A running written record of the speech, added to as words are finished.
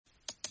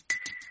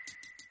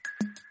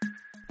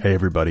Hey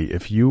everybody,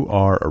 if you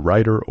are a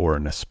writer or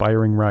an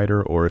aspiring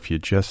writer, or if you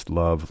just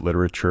love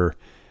literature,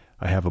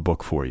 I have a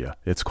book for you.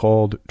 It's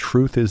called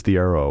Truth is the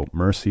Arrow,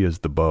 Mercy is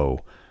the Bow,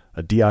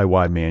 a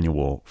DIY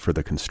manual for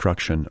the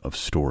construction of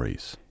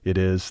stories. It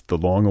is the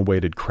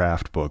long-awaited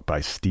craft book by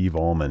Steve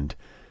Almond,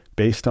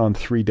 based on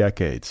 3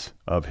 decades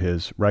of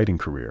his writing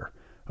career,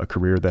 a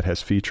career that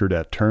has featured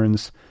at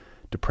turns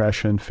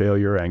depression,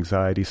 failure,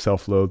 anxiety,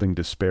 self-loathing,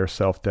 despair,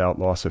 self-doubt,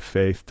 loss of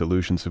faith,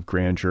 delusions of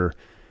grandeur,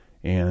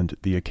 and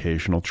the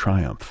occasional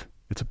triumph.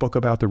 It's a book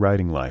about the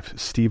writing life.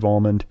 Steve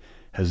Almond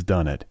has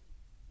done it.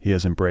 He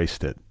has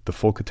embraced it, the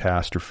full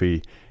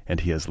catastrophe, and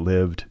he has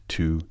lived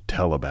to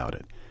tell about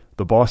it.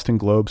 The Boston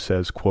Globe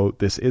says, quote,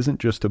 "This isn't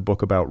just a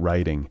book about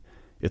writing,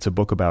 it's a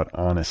book about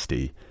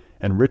honesty."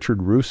 And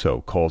Richard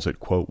Russo calls it,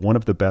 quote, "one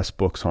of the best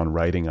books on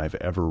writing I've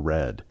ever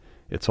read.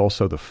 It's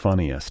also the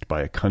funniest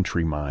by a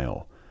country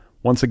mile."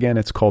 Once again,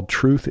 it's called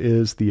Truth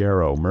is the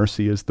Arrow,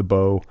 Mercy is the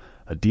Bow,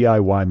 a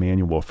DIY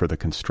manual for the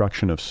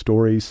construction of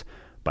stories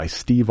by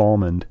Steve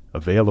Almond,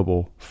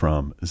 available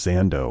from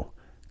Zando.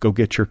 Go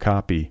get your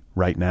copy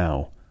right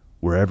now,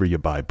 wherever you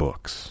buy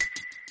books.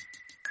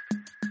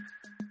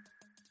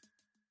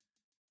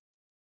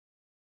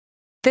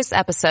 This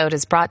episode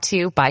is brought to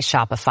you by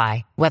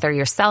Shopify. Whether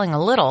you're selling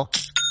a little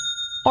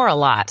or a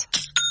lot,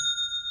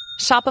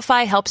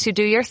 Shopify helps you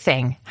do your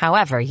thing,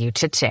 however you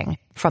cha-ching.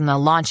 From the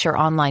launch your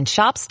online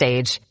shop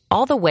stage,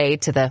 all the way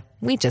to the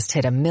we just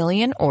hit 1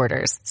 million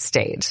orders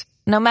stage.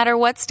 No matter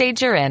what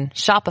stage you're in,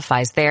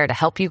 Shopify's there to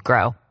help you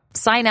grow.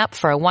 Sign up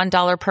for a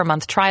 $1 per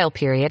month trial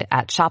period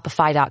at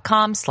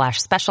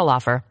shopify.com/special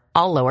offer,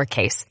 all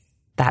lowercase.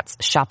 That's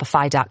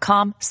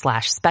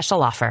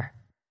shopify.com/special offer.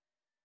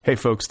 Hey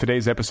folks,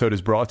 today's episode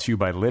is brought to you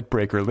by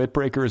Litbreaker.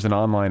 Litbreaker is an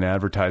online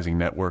advertising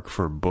network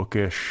for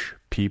bookish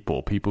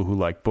people who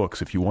like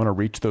books. If you want to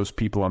reach those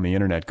people on the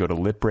internet, go to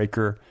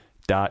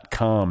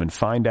litbreaker.com and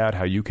find out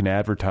how you can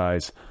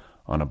advertise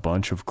on a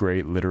bunch of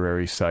great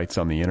literary sites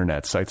on the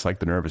internet. Sites like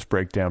The Nervous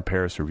Breakdown,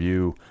 Paris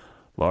Review,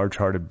 Large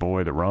Hearted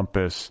Boy, The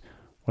Rumpus.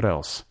 What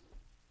else?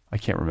 I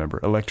can't remember.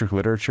 Electric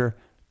Literature.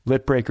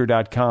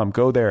 Litbreaker.com.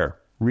 Go there.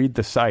 Read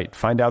the site.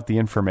 Find out the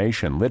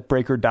information.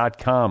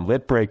 Litbreaker.com.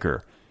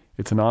 Litbreaker.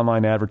 It's an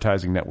online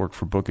advertising network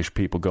for bookish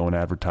people. Go and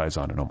advertise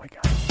on it. Oh my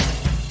God.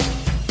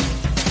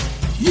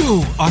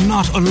 You are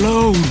not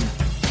alone.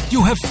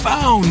 You have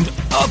found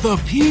other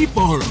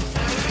people.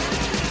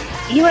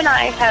 You and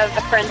I have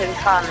a friend in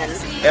common.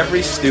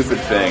 Every stupid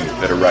thing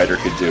that a writer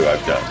could do,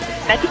 I've done.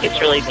 I think it's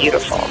really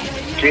beautiful.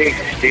 Gee,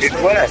 dude,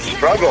 what a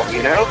struggle,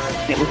 you know?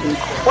 It was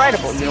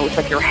incredible. You know, it's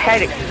like your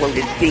head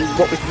exploded seeing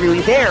what was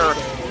really there.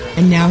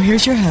 And now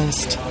here's your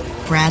host,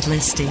 Brad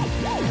Listy.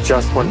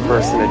 Just one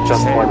person at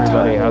just one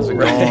everybody, time. how's it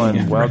going?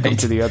 Right. Welcome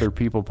to the Other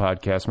People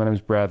podcast. My name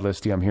is Brad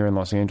Listy. I'm here in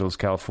Los Angeles,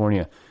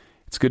 California.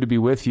 It's good to be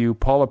with you.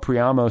 Paula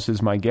Priamos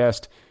is my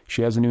guest.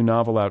 She has a new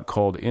novel out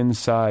called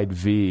Inside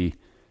V.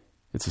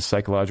 It's a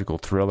psychological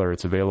thriller.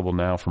 It's available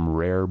now from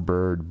Rare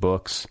Bird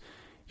Books.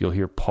 You'll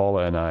hear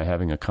Paula and I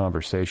having a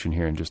conversation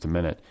here in just a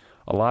minute.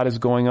 A lot is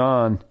going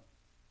on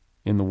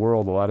in the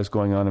world. A lot is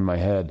going on in my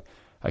head.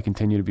 I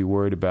continue to be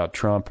worried about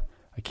Trump.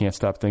 I can't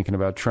stop thinking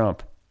about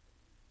Trump.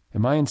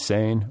 Am I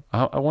insane?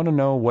 I want to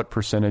know what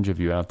percentage of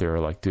you out there are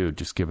like, dude,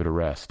 just give it a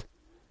rest.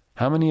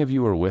 How many of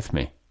you are with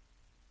me?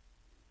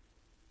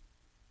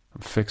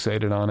 I'm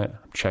fixated on it.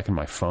 I'm checking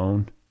my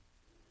phone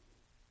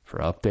for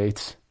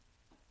updates,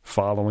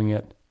 following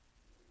it.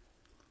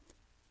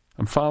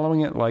 I'm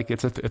following it like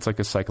it's like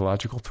a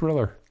psychological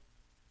thriller.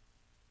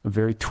 A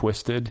very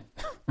twisted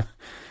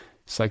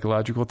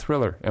psychological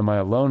thriller. Am I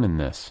alone in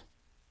this?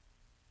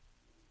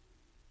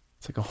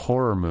 It's like a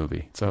horror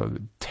movie. It's a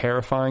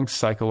terrifying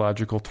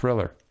psychological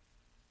thriller.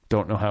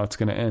 Don't know how it's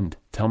going to end.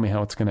 Tell me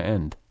how it's going to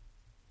end.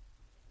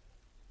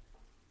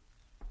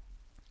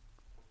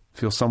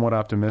 Feel somewhat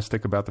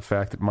optimistic about the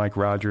fact that Mike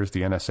Rogers,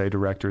 the NSA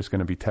director, is going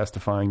to be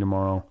testifying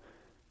tomorrow.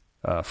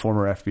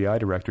 Former FBI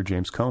director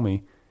James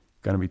Comey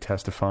going to be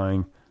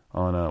testifying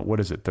on,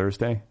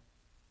 Thursday?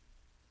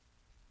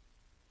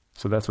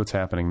 So that's what's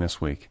happening this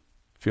week.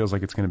 Feels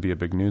like it's going to be a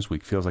big news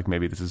week. Feels like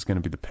maybe this is going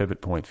to be the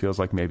pivot point. Feels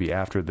like maybe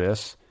after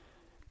this,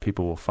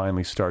 people will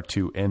finally start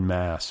to, en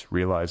masse,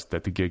 realize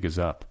that the gig is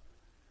up.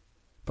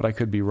 But I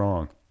could be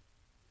wrong.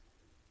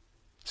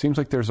 Seems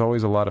like there's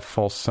always a lot of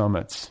false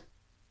summits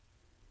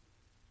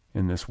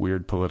in this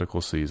weird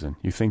political season.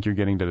 You think you're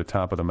getting to the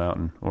top of the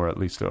mountain, or at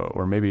least,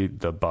 or maybe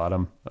the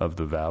bottom of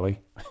the valley.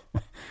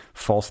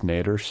 False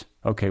naders.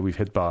 Okay, we've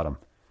hit bottom.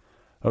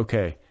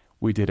 Okay,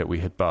 we did it. We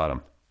hit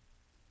bottom.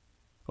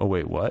 Oh,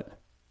 wait, what?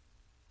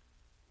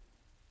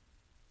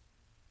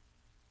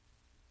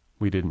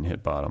 We didn't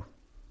hit bottom.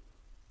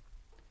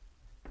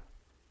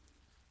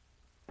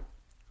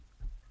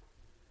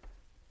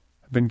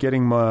 I've been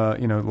getting,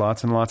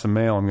 lots and lots of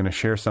mail. I'm going to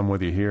share some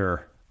with you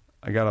here.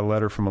 I got a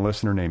letter from a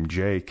listener named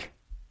Jake.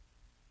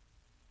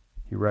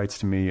 He writes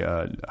to me,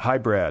 Hi,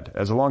 Brad.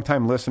 As a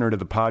longtime listener to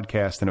the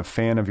podcast and a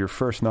fan of your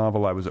first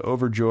novel, I was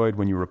overjoyed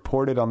when you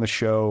reported on the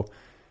show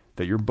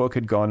that your book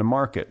had gone to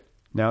market.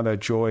 Now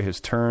that joy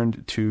has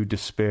turned to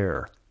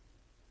despair.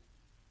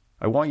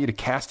 I want you to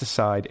cast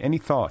aside any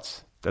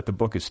thoughts that the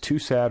book is too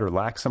sad or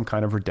lacks some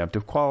kind of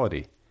redemptive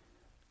quality.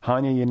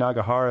 Hanya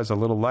Yanagihara's A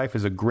Little Life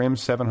is a grim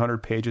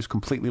 700 pages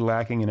completely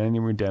lacking in any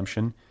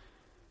redemption,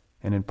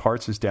 and in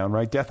parts is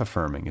downright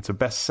death-affirming. It's a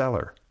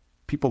bestseller.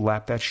 People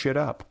lap that shit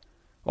up.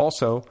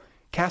 Also,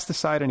 cast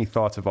aside any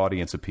thoughts of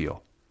audience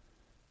appeal.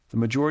 The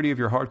majority of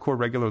your hardcore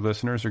regular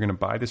listeners are going to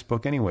buy this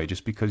book anyway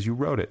just because you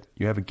wrote it.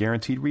 You have a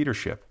guaranteed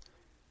readership.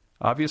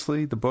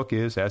 Obviously, the book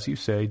is, as you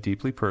say,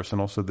 deeply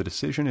personal, so the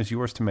decision is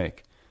yours to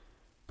make.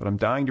 But I'm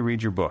dying to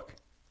read your book.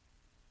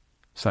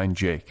 Signed,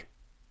 Jake.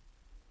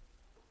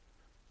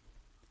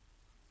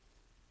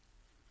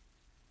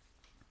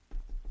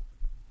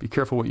 Be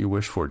careful what you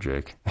wish for,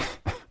 Jake.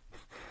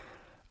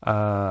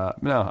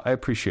 No, I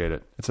appreciate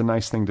it. It's a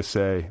nice thing to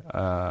say.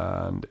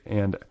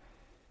 And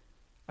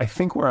I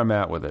think where I'm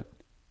at with it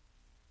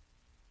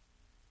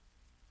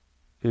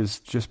is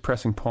just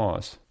pressing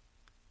pause.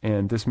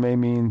 And this may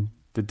mean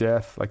the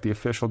death, like the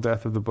official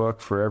death of the book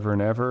forever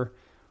and ever.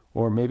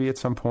 Or maybe at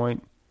some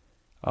point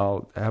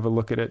I'll have a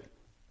look at it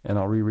and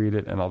I'll reread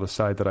it and I'll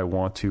decide that I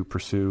want to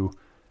pursue,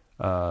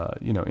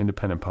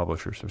 independent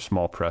publishers or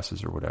small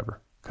presses or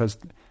whatever. Because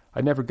I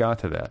never got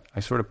to that.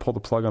 I sort of pulled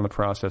the plug on the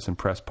process and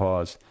pressed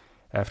pause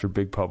after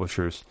big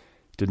publishers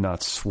did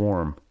not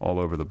swarm all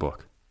over the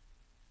book.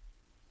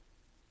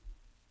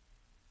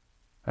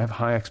 I have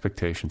high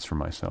expectations for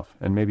myself,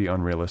 and maybe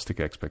unrealistic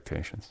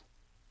expectations.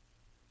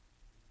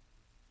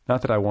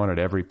 Not that I wanted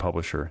every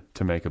publisher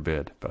to make a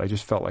bid, but I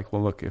just felt like,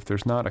 well, look, if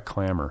there's not a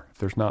clamor, if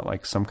there's not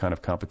like some kind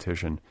of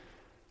competition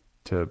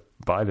to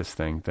buy this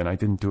thing, then I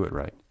didn't do it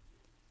right.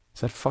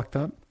 Is that fucked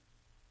up?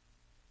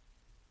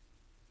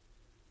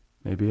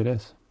 Maybe it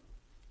is.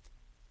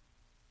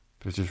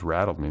 But it just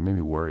rattled me, made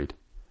me worried.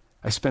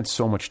 I spent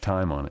so much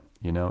time on it,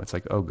 It's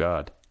like, oh,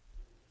 God.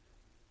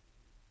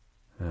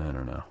 I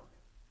don't know.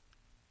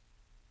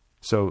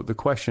 So the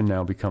question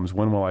now becomes,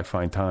 when will I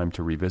find time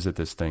to revisit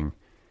this thing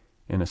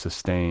in a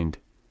sustained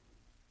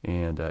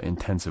and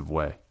intensive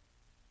way?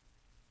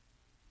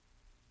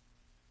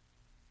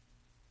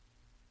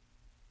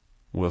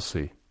 We'll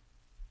see.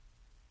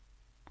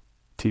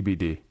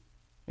 TBD.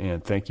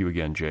 And thank you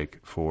again, Jake,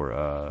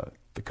 for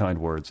the kind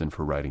words and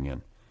for writing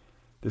in.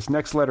 This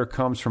next letter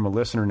comes from a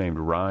listener named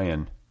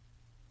Ryan.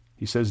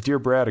 He says, Dear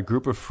Brad, a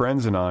group of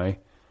friends and I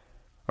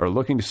are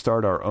looking to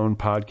start our own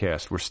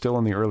podcast. We're still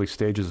in the early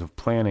stages of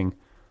planning,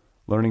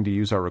 learning to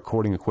use our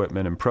recording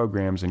equipment and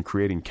programs, and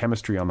creating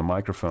chemistry on the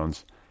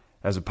microphones.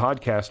 As a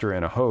podcaster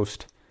and a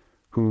host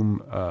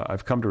whom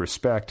I've come to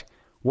respect,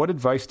 what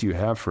advice do you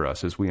have for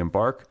us as we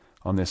embark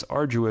on this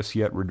arduous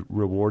yet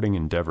rewarding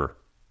endeavor?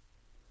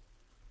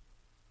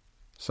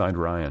 Signed,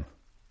 Ryan.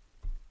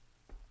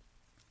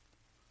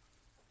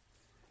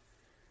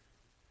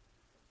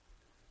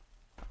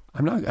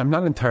 I'm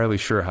not entirely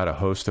sure how to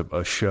host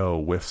a show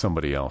with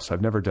somebody else.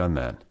 I've never done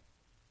that.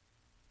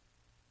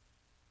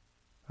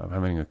 I'm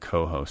having a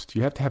co-host.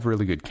 You have to have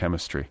really good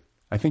chemistry.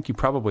 I think you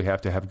probably have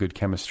to have good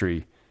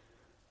chemistry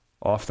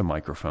off the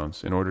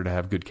microphones in order to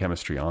have good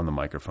chemistry on the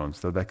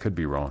microphones, though that could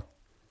be wrong.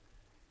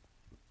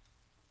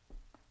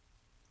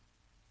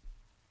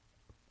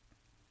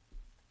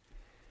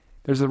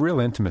 There's a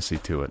real intimacy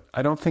to it.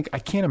 I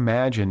can't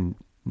imagine.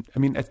 I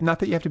mean, it's not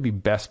that you have to be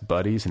best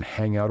buddies and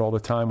hang out all the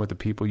time with the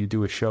people you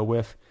do a show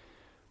with,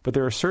 but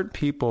there are certain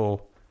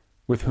people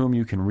with whom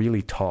you can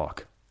really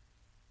talk.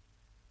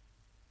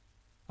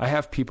 I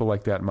have people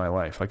like that in my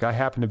life. Like, I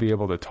happen to be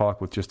able to talk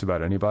with just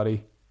about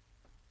anybody.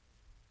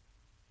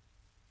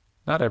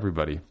 Not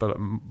everybody, but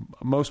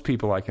most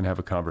people I can have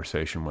a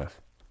conversation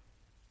with.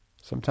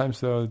 Sometimes,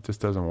 though, it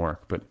just doesn't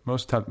work. But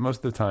most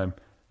of the time,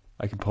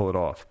 I can pull it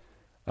off.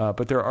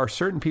 But there are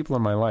certain people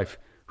in my life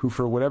who,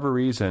 for whatever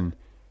reason,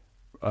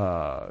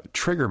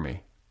 trigger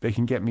me. They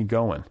can get me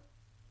going.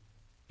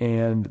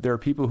 And there are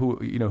people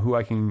who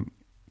I can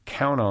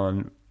count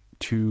on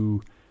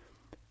to,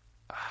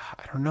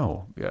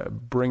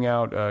 bring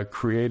out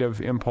creative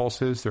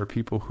impulses. There are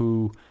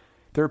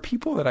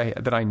people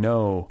that I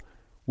know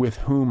with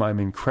whom I'm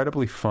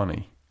incredibly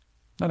funny.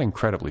 Not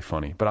incredibly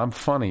funny, but I'm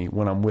funny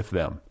when I'm with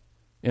them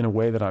in a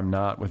way that I'm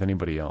not with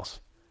anybody else.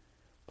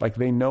 Like,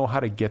 they know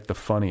how to get the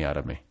funny out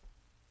of me.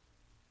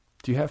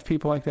 Do you have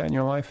people like that in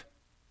your life?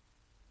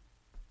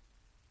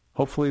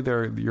 Hopefully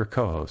they're your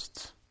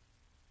co-hosts.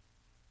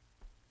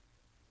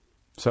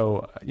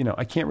 So,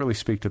 I can't really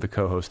speak to the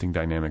co-hosting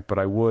dynamic, but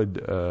I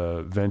would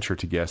venture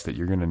to guess that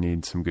you're going to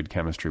need some good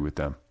chemistry with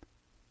them.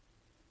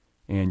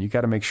 And you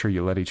got to make sure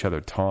you let each other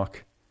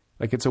talk.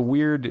 Like, it's a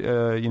weird,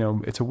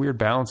 it's a weird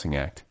balancing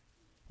act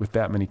with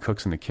that many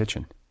cooks in the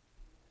kitchen.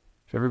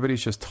 If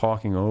everybody's just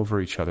talking over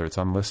each other, it's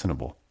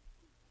unlistenable.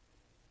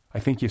 I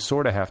think you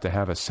sort of have to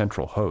have a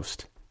central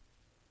host.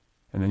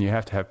 And then you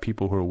have to have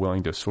people who are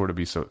willing to sort of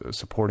be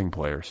supporting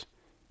players.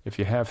 If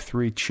you have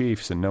 3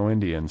 chiefs and no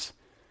Indians,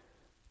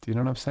 do you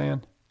know what I'm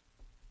saying?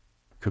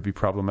 Could be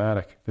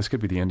problematic. This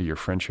could be the end of your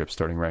friendship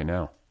starting right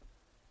now.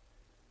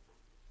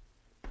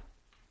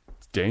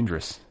 It's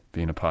dangerous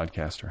being a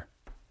podcaster.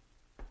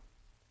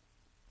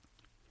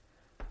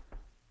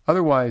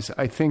 Otherwise,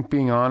 I think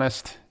being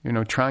honest,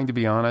 trying to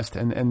be honest,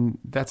 and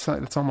that's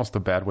almost a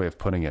bad way of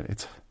putting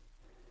it.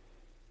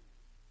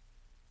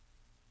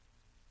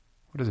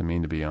 What does it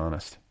mean to be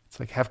honest? It's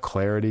like have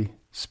clarity,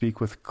 speak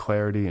with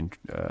clarity and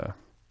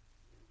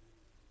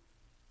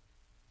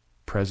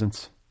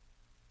presence,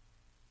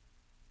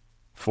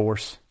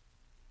 force.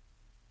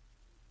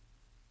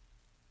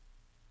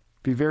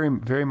 Be very,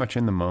 very much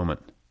in the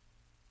moment.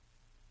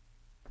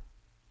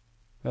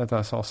 That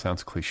all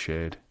sounds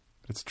cliched,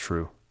 but it's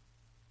true.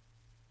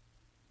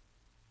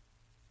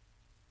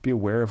 Be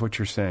aware of what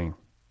you're saying.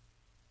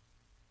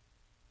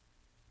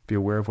 Be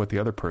aware of what the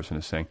other person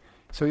is saying.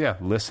 So yeah,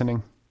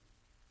 listening,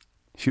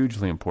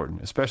 hugely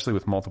important, especially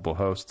with multiple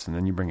hosts, and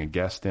then you bring a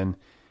guest in.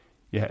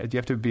 You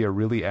have to be a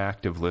really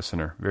active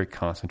listener, very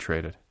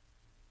concentrated.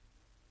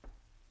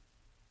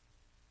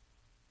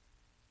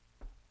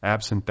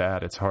 Absent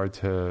that, it's hard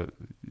to,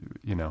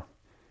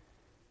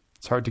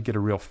 it's hard to get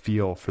a real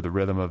feel for the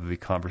rhythm of the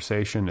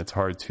conversation. It's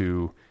hard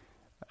to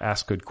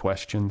ask good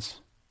questions.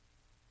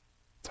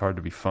 It's hard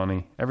to be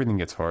funny. Everything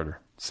gets harder.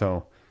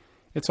 So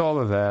it's all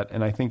of that.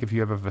 And I think if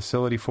you have a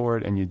facility for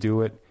it and you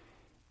do it,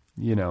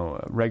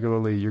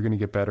 regularly, you're going to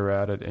get better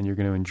at it and you're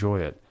going to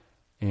enjoy it.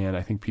 And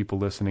I think people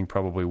listening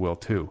probably will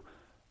too.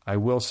 I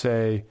will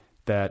say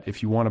that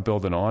if you want to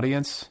build an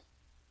audience,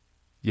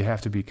 you have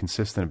to be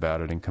consistent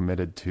about it and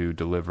committed to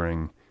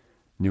delivering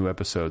new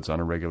episodes on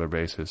a regular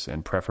basis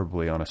and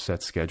preferably on a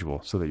set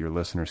schedule so that your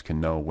listeners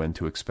can know when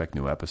to expect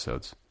new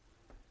episodes.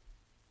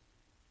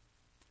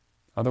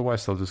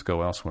 Otherwise, they'll just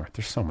go elsewhere.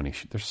 There's so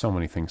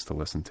many things to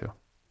listen to.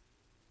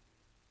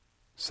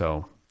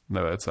 So,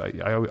 no,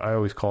 I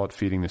always call it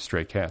feeding the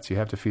stray cats. You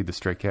have to feed the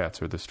stray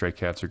cats or the stray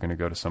cats are going to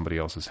go to somebody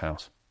else's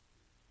house.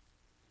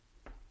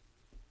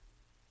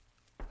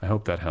 I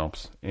hope that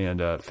helps.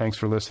 And thanks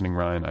for listening,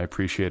 Ryan. I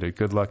appreciate it.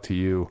 Good luck to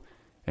you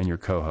and your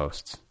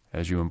co-hosts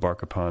as you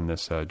embark upon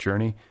this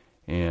journey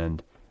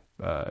and,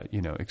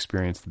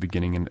 experience the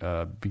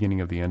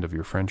beginning of the end of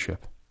your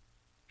friendship,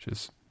 which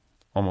is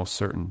almost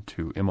certain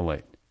to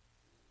immolate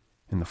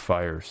in the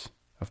fires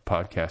of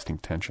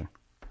podcasting tension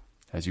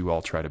as you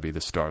all try to be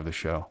the star of the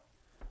show.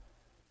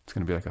 It's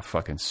going to be like a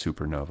fucking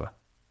supernova.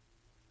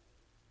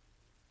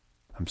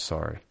 I'm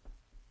sorry.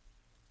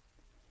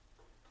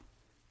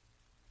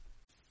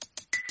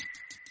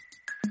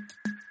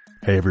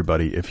 Hey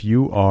everybody, if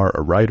you are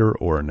a writer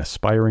or an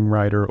aspiring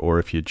writer, or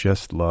if you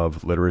just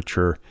love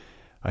literature,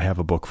 I have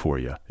a book for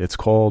you. It's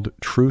called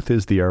Truth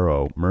is the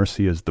Arrow,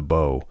 Mercy is the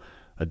Bow,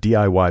 a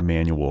DIY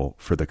manual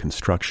for the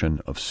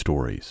construction of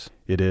stories.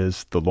 It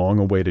is the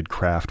long-awaited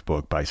craft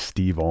book by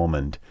Steve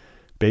Almond,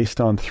 based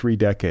on 3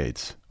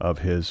 decades of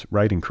his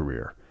writing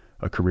career,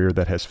 a career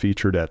that has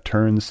featured at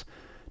turns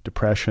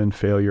depression,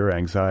 failure,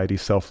 anxiety,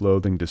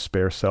 self-loathing,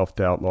 despair,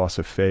 self-doubt, loss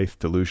of faith,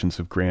 delusions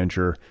of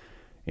grandeur,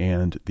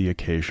 and the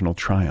occasional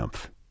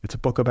triumph. It's a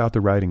book about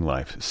the writing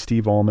life.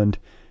 Steve Almond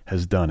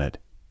has done it.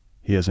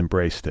 He has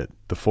embraced it,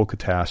 the full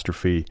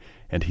catastrophe,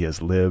 and he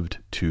has lived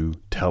to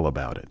tell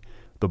about it.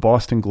 The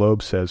Boston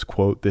Globe says,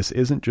 quote, "This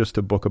isn't just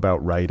a book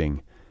about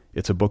writing,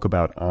 it's a book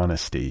about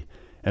honesty."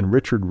 And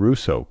Richard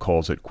Russo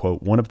calls it,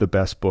 quote, "one of the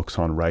best books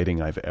on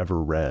writing I've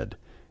ever read.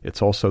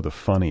 It's also the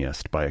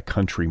funniest by a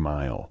country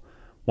mile."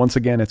 Once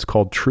again, it's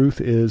called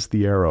Truth is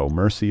the Arrow,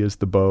 Mercy is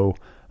the Bow,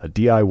 a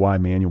DIY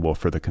manual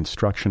for the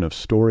construction of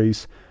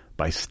stories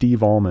by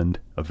Steve Almond,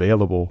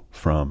 available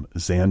from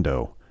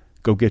Zando.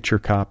 Go get your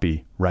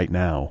copy right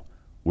now,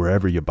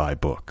 wherever you buy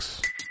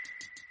books.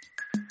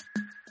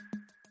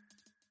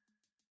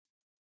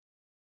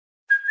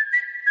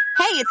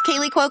 Hey, it's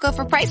Kaylee Cuoco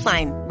for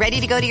Priceline.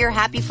 Ready to go to your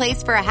happy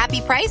place for a happy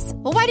price?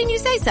 Well, why didn't you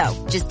say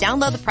so? Just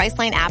download the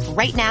Priceline app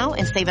right now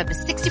and save up to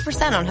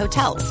 60% on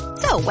hotels.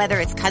 So whether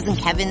it's Cousin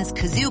Kevin's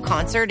Kazoo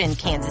Concert in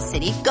Kansas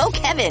City, go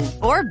Kevin,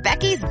 or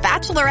Becky's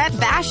Bachelorette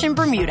Bash in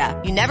Bermuda,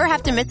 you never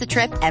have to miss a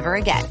trip ever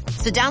again.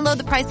 So download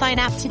the Priceline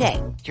app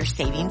today. Your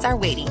savings are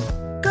waiting.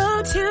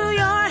 Go to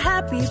your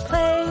happy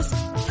place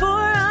for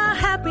a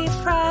happy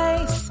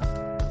price.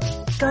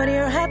 Go to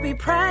your happy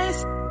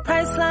price,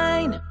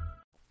 Priceline.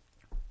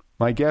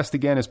 My guest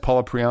again is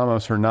Paula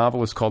Priamos. Her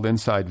novel is called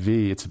Inside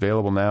V. It's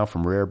available now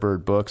from Rare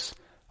Bird Books.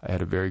 I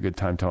had a very good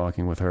time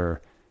talking with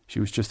her.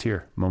 She was just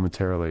here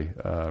momentarily,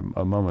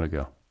 a moment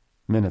ago,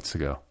 minutes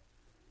ago.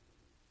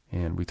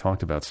 And we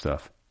talked about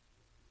stuff.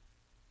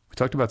 We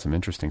talked about some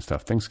interesting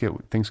stuff. Things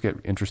get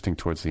interesting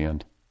towards the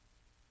end,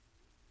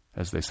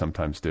 as they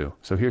sometimes do.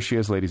 So here she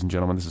is, ladies and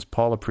gentlemen. This is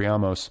Paula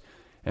Priamos,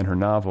 and her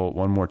novel,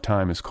 one more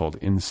time, is called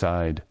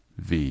Inside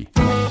V.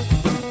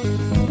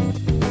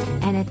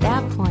 And at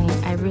that point,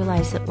 I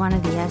realized that one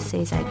of the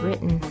essays I'd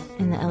written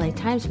in the LA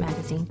Times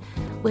magazine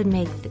would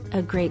make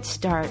a great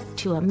start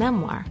to a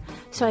memoir.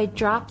 So I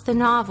dropped the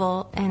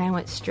novel and I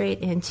went straight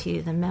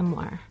into the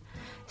memoir.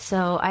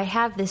 So I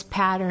have this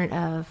pattern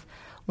of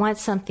once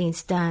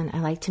something's done, I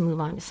like to move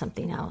on to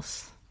something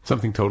else.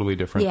 Something totally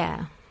different?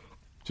 Yeah.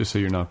 Just so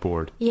you're not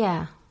bored?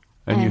 Yeah.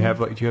 And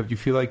you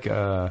feel like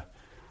a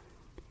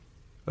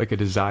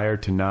desire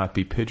to not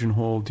be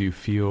pigeonholed? Do you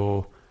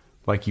feel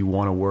like you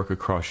want to work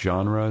across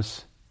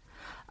genres?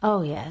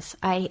 Oh, yes.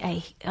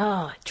 It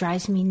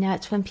drives me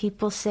nuts when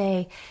people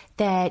say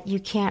that you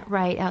can't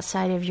write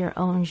outside of your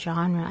own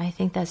genre. I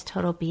think that's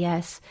total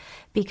BS,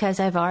 because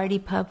I've already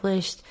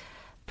published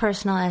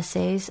personal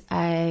essays.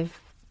 I've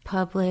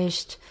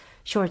published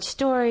short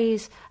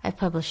stories. I've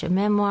published a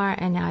memoir,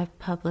 and now I've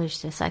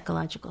published a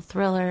psychological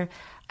thriller.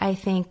 I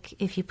think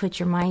if you put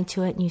your mind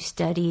to it and you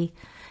study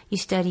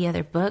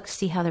other books,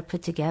 see how they're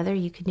put together,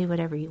 you can do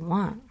whatever you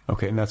want.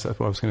 Okay, and that's what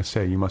I was going to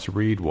say. You must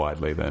read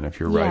widely then if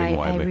you're writing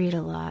widely. Yeah, I read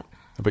a lot.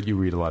 But you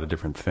read a lot of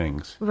different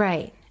things.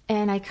 Right.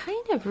 And I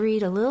kind of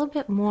read a little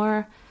bit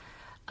more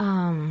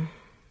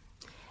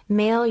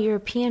male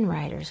European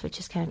writers, which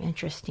is kind of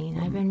interesting.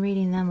 I've been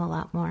reading them a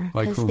lot more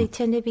because they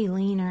tend to be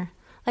leaner,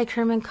 like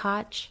Herman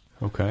Koch.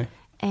 Okay.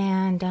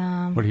 And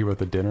what, he wrote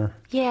The Dinner?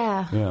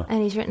 Yeah.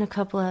 And he's written a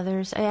couple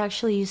others. I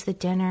actually use The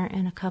Dinner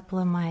in a couple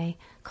of my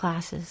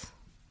classes.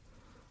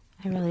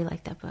 I really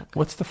like that book.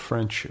 What's the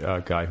French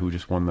guy who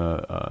just won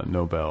the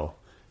Nobel?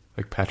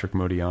 Like Patrick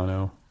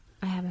Modiano?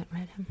 I haven't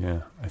read him.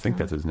 Yeah, I think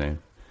that's his name.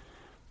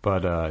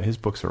 But his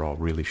books are all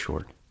really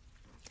short.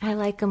 I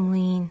like them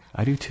lean.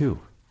 I do too.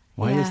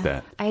 Why is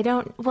that?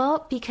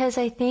 Because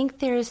I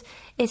think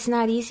it's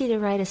not easy to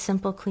write a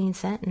simple, clean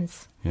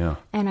sentence. Yeah.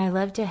 And I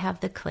love to have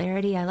the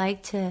clarity. I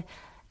like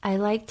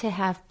to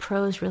have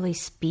prose really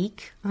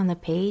speak on the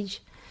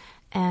page.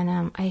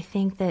 And I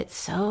think that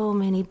so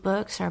many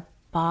books are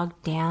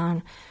bogged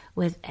down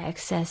with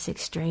excess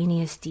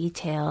extraneous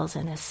details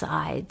and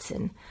asides,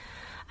 and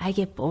I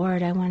get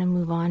bored. I want to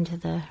move on to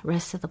the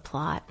rest of the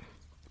plot.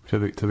 To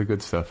the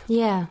good stuff.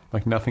 Yeah.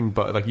 Like nothing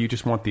but, like you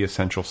just want the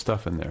essential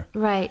stuff in there.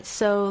 Right.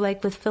 So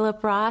like with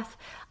Philip Roth,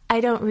 I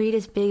don't read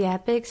his big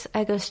epics.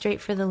 I go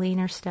straight for the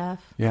leaner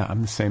stuff. Yeah,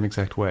 I'm the same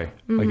exact way.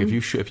 Mm-hmm. Like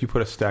if you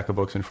put a stack of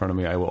books in front of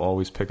me, I will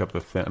always pick up the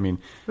thin. I mean,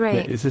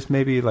 right. Is this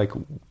maybe like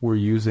we're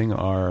using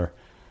our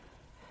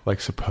like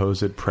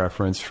supposed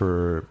preference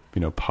for,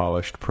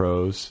 polished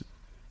prose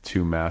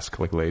to mask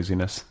like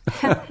laziness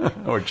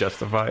or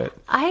justify it?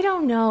 I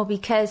don't know,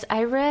 because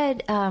I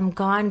read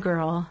Gone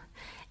Girl,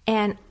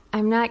 and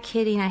I'm not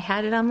kidding. I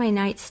had it on my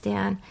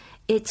nightstand.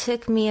 It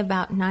took me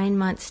about 9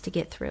 months to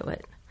get through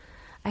it.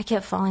 I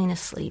kept falling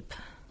asleep.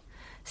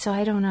 So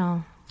I don't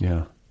know.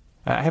 Yeah.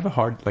 I have a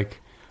hard,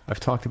 I've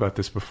talked about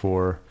this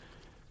before,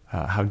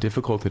 how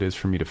difficult it is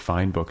for me to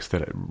find books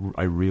that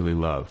I really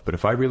love. But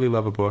if I really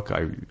love a book,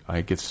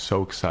 I get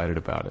so excited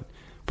about it.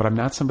 But I'm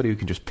not somebody who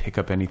can just pick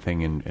up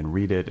anything and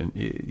read it. And,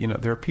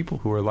 there are people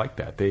who are like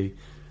that. They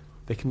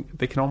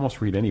can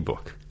almost read any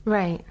book.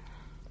 Right.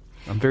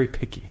 I'm very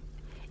picky.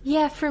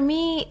 Yeah, for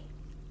me,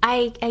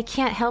 I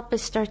can't help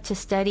but start to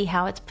study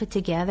how it's put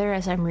together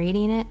as I'm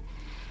reading it.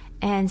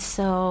 And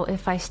so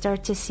if I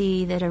start to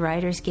see that a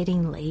writer's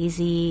getting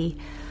lazy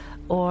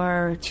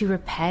or too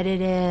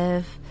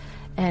repetitive,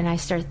 and I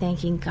start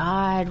thinking,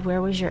 God,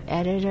 where was your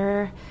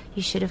editor?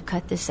 You should have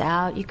cut this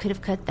out. You could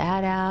have cut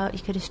that out. You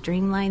could have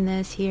streamlined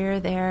this here,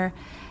 there.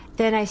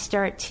 Then I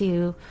start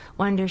to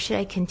wonder, should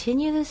I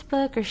continue this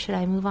book or should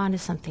I move on to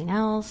something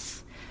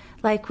else?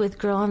 Like with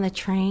Girl on the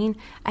Train,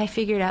 I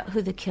figured out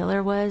who the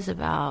killer was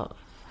about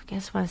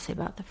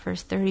the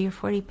first 30 or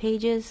 40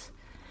 pages.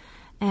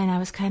 And I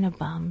was kind of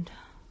bummed.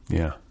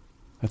 Yeah.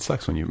 That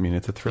sucks when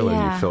it's a thriller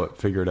and you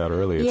figure it out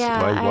early. It's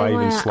why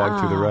even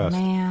slog through the rest?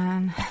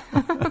 Man.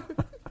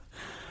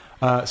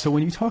 So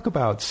when you talk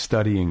about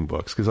studying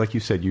books, because like you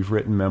said, you've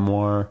written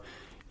memoir,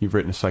 you've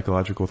written a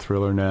psychological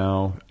thriller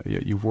now,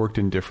 you've worked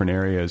in different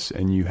areas,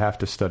 and you have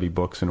to study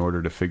books in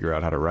order to figure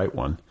out how to write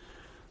one.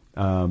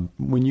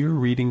 When you're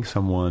reading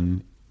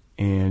someone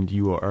and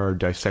you are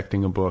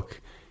dissecting a book,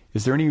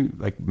 is there any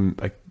like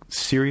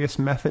serious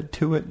method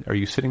to it? Are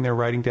you sitting there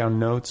writing down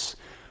notes?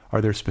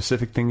 Are there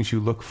specific things you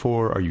look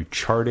for? Are you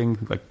charting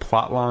like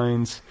plot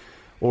lines?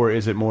 Or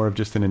is it more of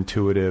just an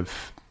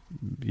intuitive,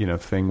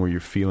 thing where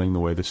you're feeling the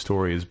way the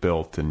story is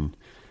built and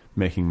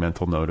making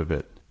mental note of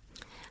it?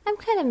 I'm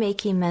kind of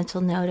making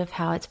mental note of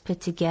how it's put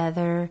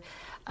together.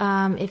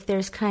 If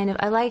there's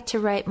I like to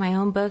write my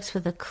own books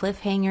with a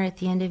cliffhanger at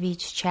the end of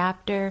each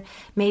chapter,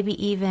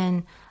 maybe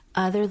even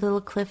other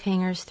little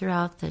cliffhangers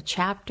throughout the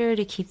chapter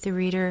to keep the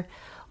reader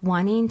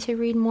wanting to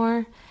read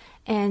more.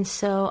 And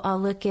so I'll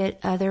look at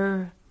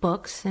other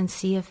books and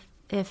see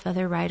if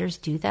other writers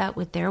do that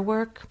with their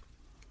work.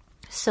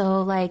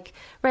 So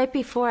right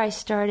before I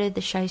started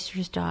The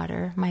Shyster's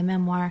Daughter, my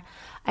memoir,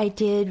 I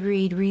did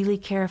read really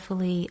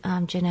carefully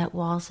Jeanette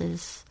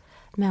Walls'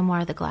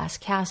 memoir, The Glass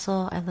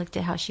Castle. I looked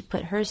at how she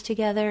put hers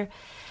together,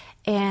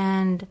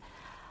 and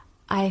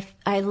I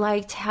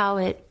liked how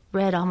it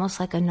read almost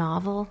like a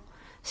novel.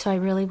 So I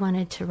really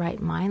wanted to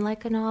write mine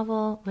like a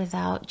novel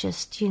without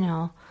just,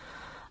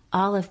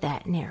 all of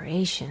that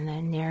narration,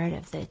 the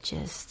narrative that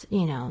just,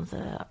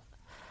 the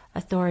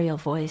authorial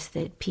voice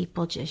that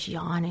people just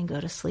yawn and go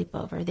to sleep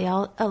over.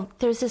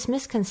 There's this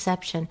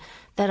misconception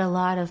that a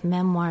lot of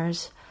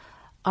memoirs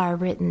are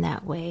written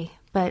that way,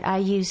 but I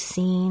use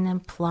scene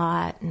and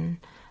plot and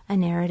a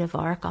narrative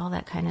arc, all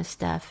that kind of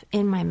stuff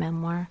in my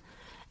memoir.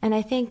 And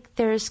I think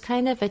there's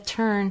kind of a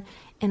turn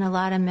in a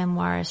lot of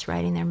memoirists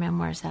writing their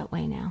memoirs that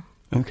way now.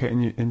 Okay,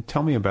 and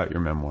tell me about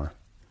your memoir.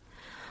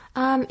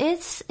 I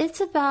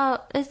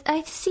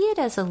see it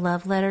as a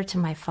love letter to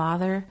my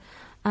father.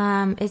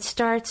 It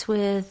starts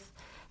with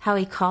how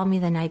he called me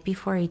the night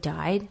before he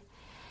died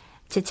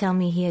to tell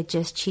me he had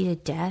just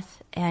cheated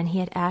death, and he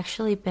had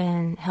actually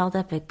been held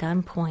up at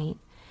gunpoint.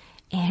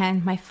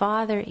 And my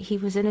father, he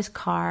was in his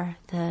car.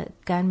 The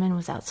gunman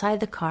was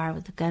outside the car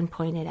with the gun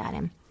pointed at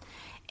him.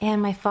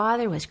 And my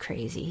father was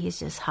crazy. He's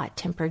just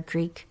hot-tempered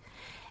Greek.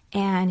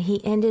 And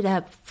he ended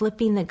up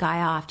flipping the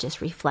guy off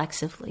just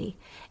reflexively,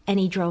 and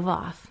he drove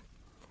off.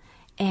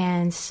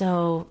 And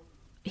so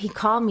he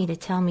called me to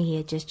tell me he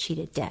had just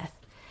cheated death.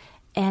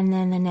 And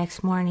then the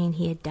next morning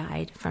he had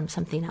died from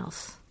something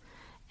else.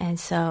 And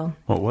so...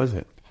 What was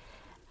it?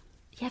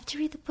 You have to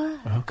read the book.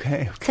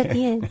 Okay. It's at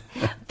the end.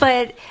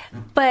 But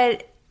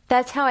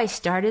that's how I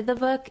started the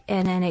book,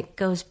 and then it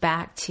goes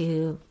back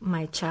to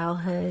my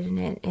childhood,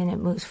 and it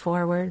moves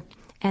forward.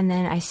 And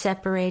then I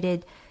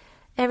separated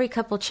every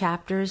couple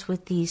chapters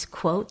with these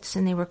quotes,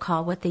 and they were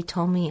called What They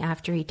Told Me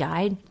After He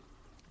Died.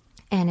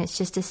 And it's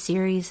just a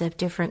series of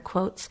different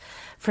quotes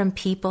from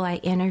people I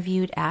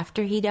interviewed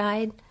after he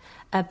died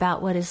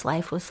about what his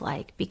life was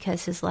like,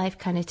 because his life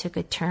kind of took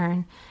a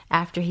turn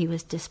after he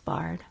was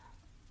disbarred.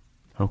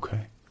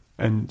 Okay.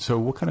 And so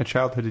what kind of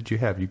childhood did you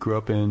have? You grew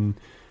up in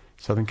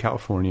Southern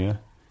California.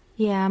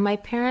 Yeah, my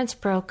parents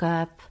broke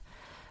up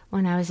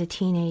when I was a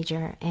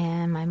teenager,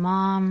 and my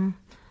mom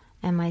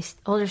and my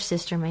older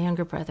sister, my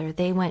younger brother,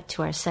 they went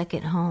to our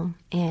second home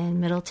in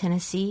Middle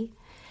Tennessee,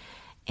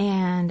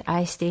 and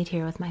I stayed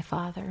here with my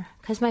father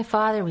because my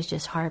father was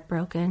just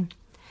heartbroken,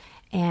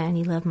 and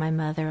he loved my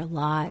mother a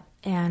lot,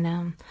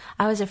 and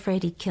I was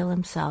afraid he'd kill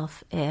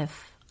himself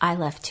if I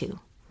left too.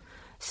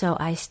 So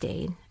I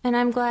stayed, and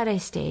I'm glad I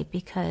stayed,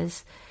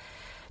 because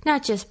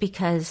not just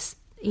because,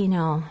 you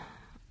know,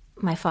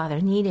 my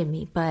father needed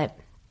me, but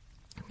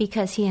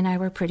because he and I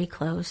were pretty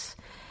close,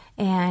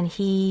 and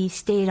he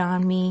stayed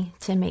on me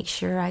to make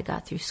sure I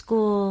got through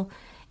school,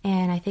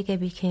 and I think I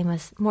became a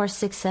more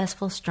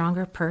successful,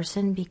 stronger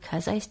person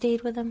because I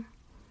stayed with him.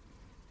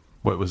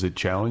 What, was it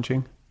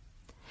challenging?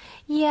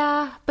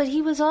 Yeah, but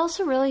he was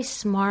also really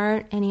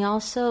smart, and he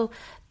also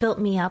built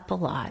me up a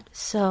lot.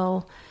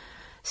 So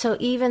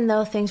even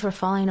though things were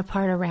falling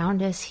apart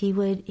around us, he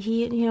would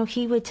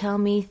tell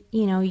me,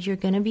 you know, you're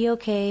going to be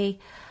okay.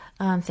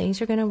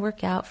 Things are going to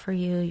work out for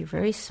you. You're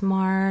very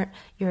smart.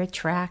 You're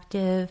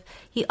attractive.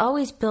 He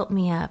always built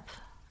me up.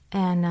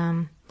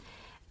 And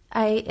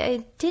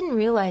I didn't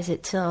realize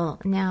it till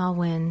now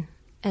when,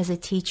 as a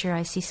teacher,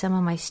 I see some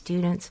of my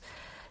students,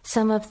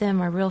 some of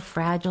them are real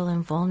fragile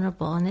and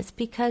vulnerable, and it's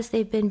because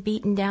they've been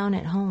beaten down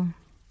at home.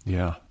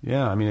 Yeah.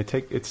 I mean,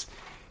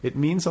 it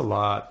means a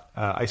lot.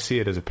 I see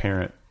it as a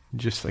parent,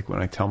 just like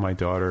when I tell my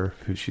daughter,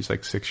 she's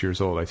like 6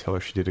 years old, I tell her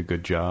she did a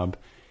good job.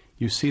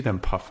 You see them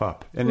puff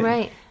up. And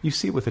right. You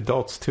see it with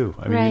adults too.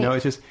 I mean, right. You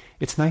know,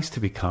 it's nice to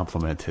be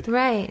complimented.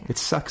 Right. It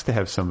sucks to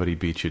have somebody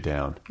beat you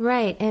down.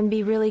 Right, and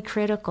be really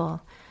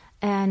critical.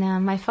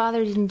 And my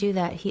father didn't do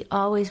that. He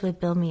always would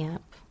build me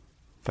up.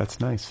 That's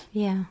nice.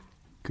 Yeah.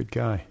 Good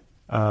guy.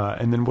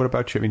 And then what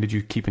about you? I mean, did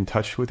you keep in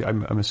touch with,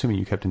 I'm assuming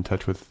you kept in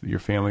touch with your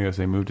family as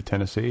they moved to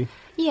Tennessee?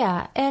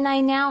 Yeah, and I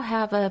now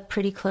have a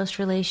pretty close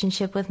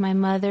relationship with my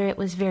mother. It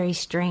was very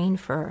strained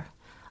for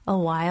a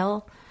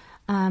while,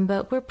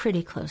 but we're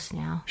pretty close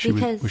now.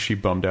 Was she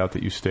bummed out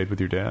that you stayed with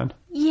your dad?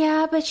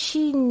 Yeah, but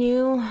she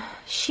knew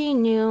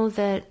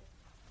that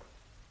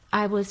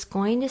I was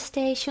going to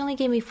stay. She only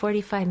gave me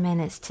 45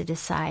 minutes to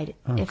decide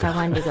if I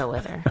wanted to go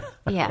with her.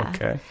 Yeah.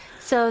 Okay.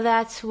 So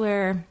that's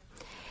where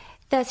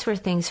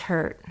things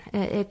hurt.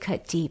 It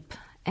cut deep.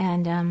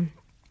 And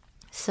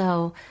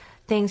so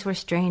things were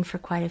strained for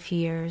quite a few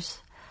years.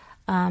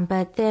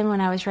 But then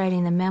when I was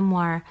writing the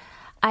memoir,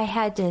 I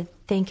had to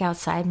think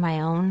outside my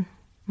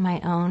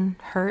own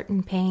hurt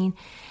and pain.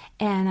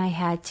 And I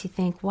had to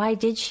think, why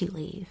did she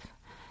leave?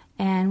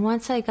 And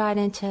once I got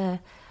into,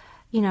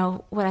 you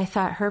know, what I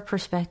thought her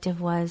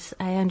perspective was,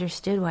 I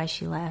understood why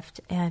she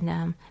left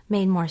and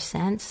made more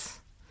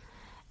sense.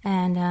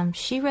 And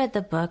she read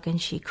the book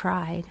and she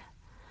cried.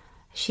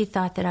 She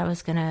thought that I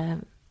was going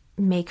to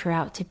make her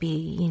out to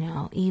be, you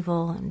know,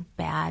 evil and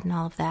bad and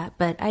all of that,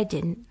 but I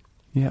didn't.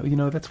 Yeah, you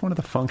know, that's one of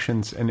the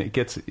functions, and it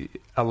gets,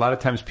 a lot of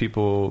times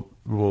people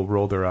will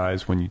roll their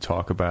eyes when you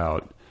talk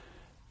about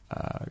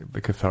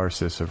the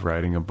catharsis of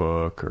writing a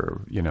book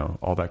or, you know,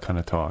 all that kind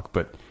of talk,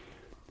 but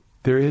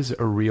there is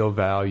a real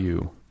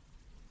value,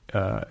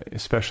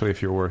 especially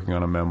if you're working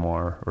on a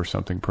memoir or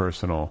something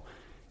personal,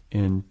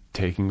 in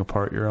taking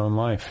apart your own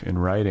life, in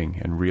writing,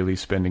 and really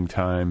spending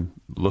time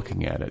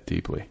looking at it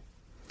deeply.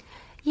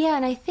 Yeah,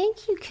 and I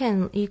think you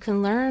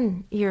can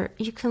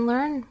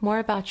learn more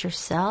about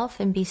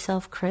yourself and be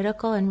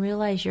self-critical and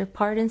realize your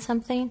part in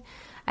something.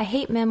 I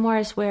hate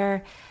memoirs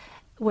where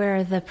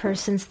the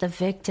person's the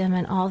victim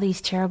and all these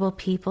terrible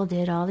people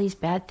did all these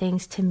bad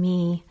things to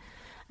me.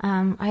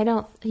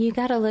 You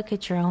got to look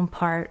at your own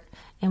part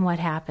in what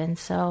happened.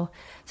 So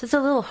it's a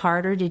little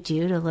harder to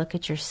do, to look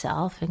at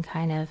yourself and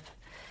kind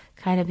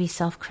of be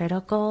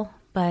self-critical.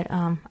 But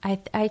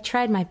I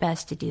tried my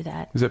best to do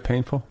that. Is it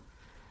painful?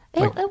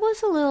 It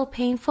was a little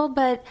painful,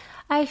 but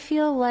I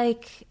feel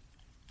like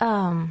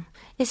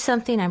it's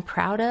something I'm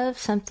proud of,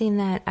 something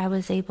that I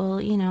was able,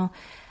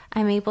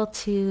 I'm able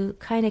to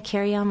kind of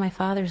carry on my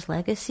father's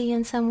legacy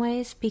in some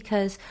ways,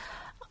 because,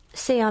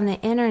 say, on the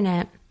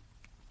internet,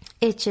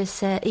 it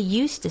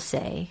used to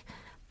say,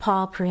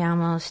 Paul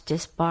Priamos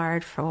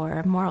disbarred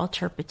for moral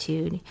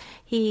turpitude.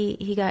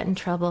 He got in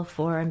trouble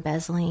for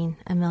embezzling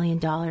 $1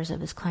 million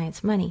of his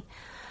client's money.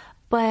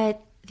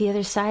 But the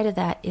other side of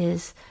that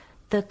is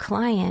the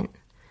client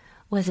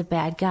was a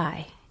bad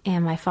guy,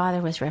 and my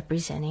father was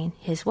representing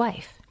his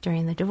wife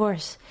during the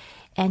divorce,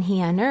 and he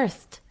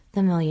unearthed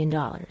the $1 million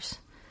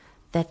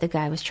that the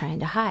guy was trying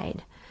to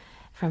hide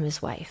from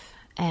his wife.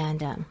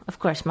 And, of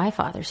course, my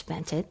father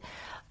spent it.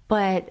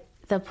 But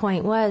the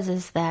point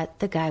is that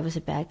the guy was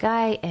a bad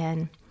guy,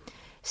 and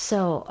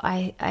so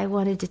I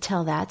wanted to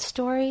tell that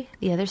story,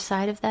 the other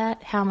side of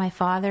that, how my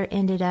father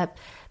ended up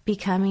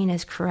becoming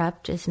as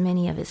corrupt as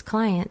many of his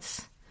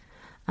clients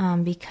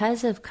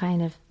because of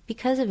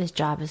his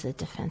job as a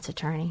defense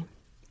attorney.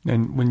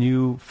 And when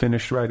you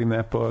finished writing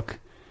that book,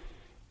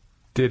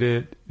 did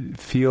it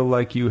feel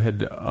like you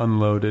had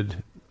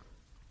unloaded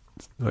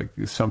like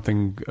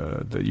something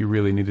that you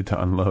really needed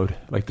to unload?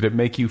 Like, did it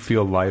make you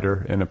feel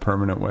lighter in a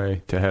permanent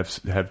way to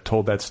have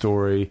told that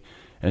story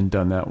and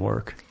done that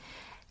work?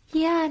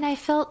 Yeah, and I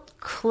felt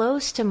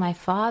close to my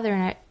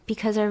father,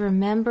 because I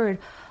remembered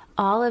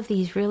all of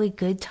these really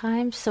good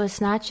times. So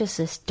it's not just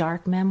this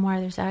dark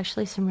memoir. There's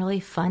actually some really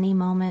funny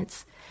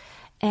moments.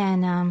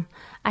 And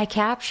I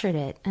captured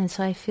it. And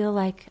so I feel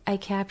like I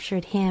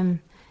captured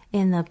him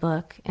in the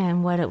book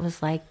and what it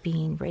was like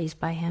being raised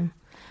by him.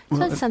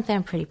 So it's something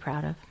I'm pretty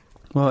proud of.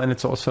 Well, and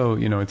it's also,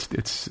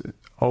 it's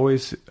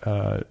always,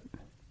 as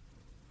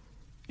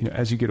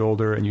you get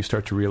older and you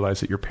start to realize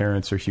that your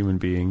parents are human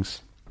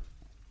beings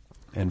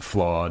and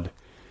flawed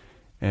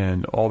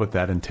and all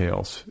that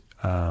entails.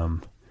 I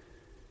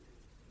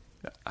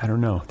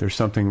don't know. There's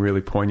something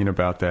really poignant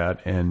about that.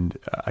 And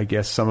I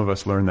guess some of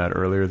us learn that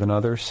earlier than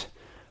others.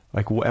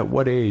 Like, at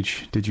what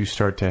age did you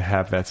start to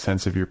have that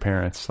sense of your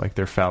parents, like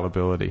their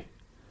fallibility?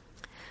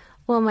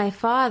 Well, my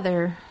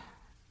father,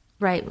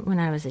 right when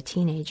I was a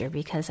teenager,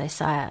 because I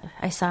saw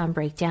him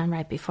break down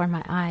right before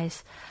my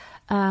eyes.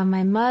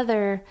 My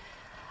mother,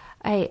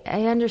 I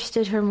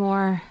understood her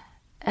more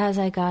as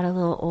I got a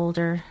little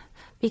older,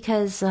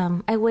 because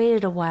I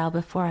waited a while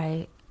before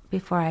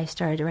I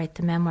started to write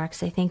the memoir,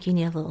 because I think you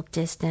need a little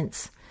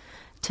distance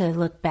to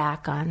look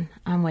back on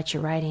what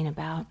you're writing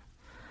about.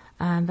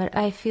 But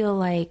I feel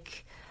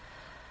like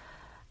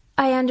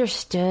I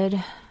understood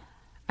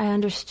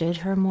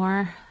her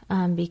more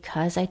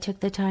because I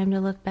took the time to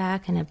look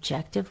back and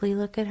objectively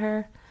look at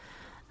her.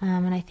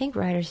 And I think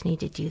writers need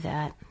to do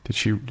that. Did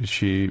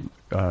she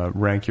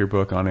rank your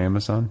book on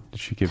Amazon? Did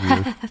she give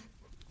you?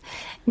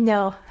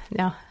 No.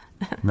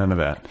 None of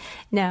that.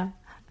 No.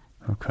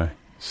 Okay.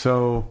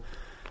 So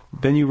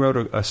then you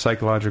wrote a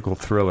psychological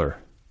thriller.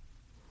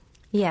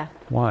 Yeah.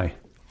 Why?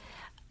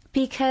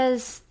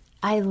 Because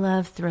I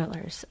love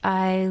thrillers.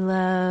 I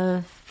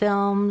love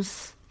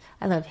films.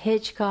 I love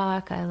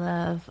Hitchcock. I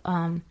love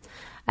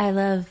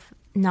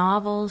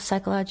novels,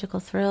 psychological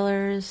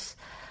thrillers,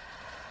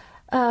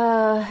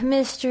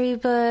 mystery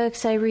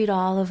books. I read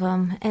all of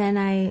them, and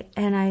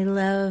I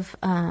love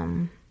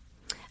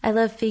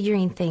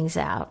figuring things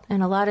out.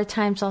 And a lot of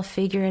times I'll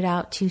figure it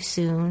out too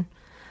soon,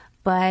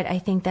 but I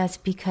think that's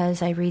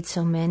because I read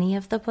so many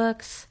of the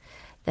books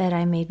that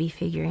I may be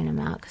figuring them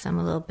out, because I'm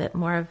a little bit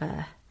more of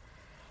a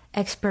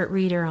expert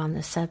reader on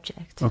the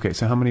subject. Okay,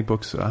 so how many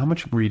books, how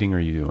much reading are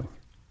you doing?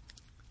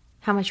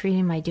 How much reading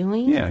am I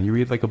doing? Yeah, you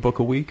read like a book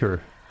a week,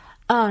 or?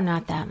 Oh,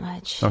 not that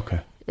much. Okay.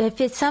 If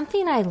it's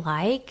something I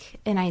like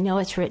and I know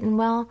it's written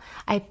well,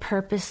 I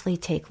purposely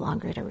take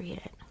longer to read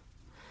it.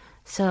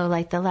 So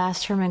like the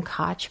last Herman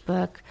Koch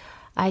book,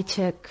 I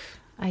took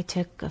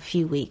a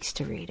few weeks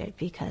to read it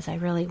because I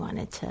really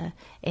wanted to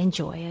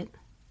enjoy it.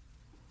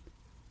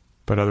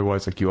 But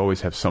otherwise, like, you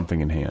always have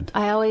something in hand.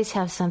 I always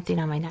have something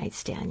on my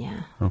nightstand,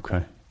 yeah.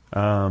 Okay.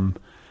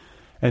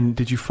 And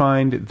did you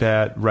find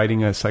that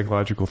writing a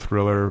psychological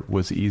thriller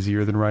was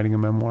easier than writing a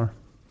memoir?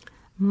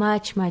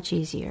 Much, much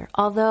easier.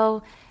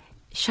 Although,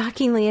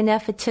 shockingly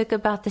enough, it took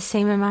about the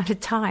same amount of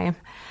time.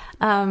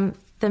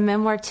 The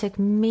memoir took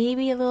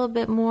maybe a little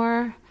bit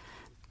more,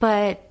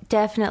 but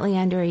definitely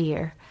under a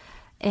year.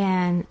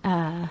 And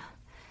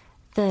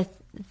the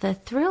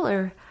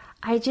thriller,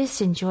 I just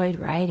enjoyed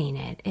writing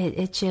it.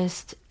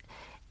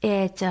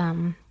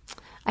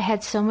 I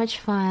had so much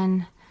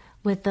fun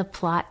with the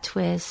plot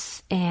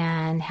twists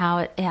and how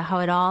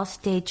it all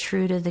stayed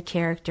true to the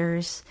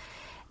characters,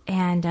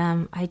 and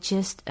I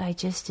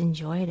just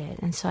enjoyed it.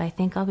 And so I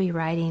think I'll be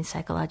writing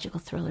psychological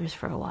thrillers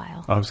for a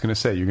while. I was going to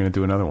say, you're going to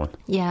do another one.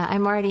 Yeah,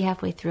 I'm already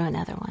halfway through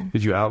another one.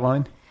 Did you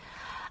outline?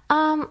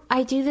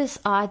 I do this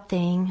odd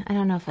thing. I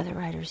don't know if other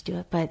writers do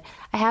it, but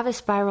I have a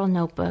spiral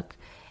notebook,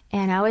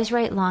 and I always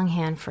write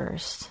longhand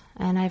first.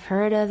 And I've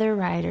heard other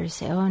writers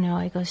say, oh no,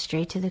 I go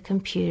straight to the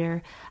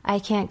computer. I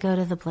can't go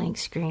to the blank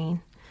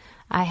screen.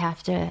 I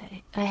have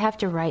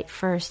to write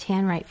first,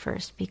 handwrite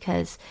first,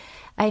 because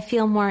I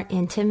feel more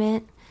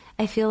intimate.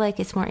 I feel like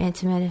it's more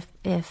intimate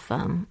if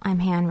I'm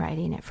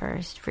handwriting it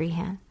first,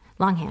 freehand,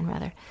 longhand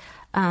rather.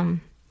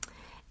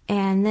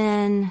 And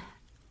then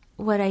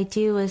what I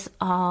do is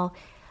I'll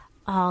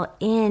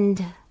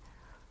end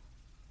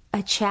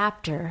a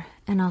chapter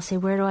and I'll say,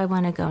 where do I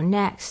want to go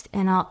next?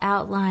 And I'll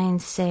outline,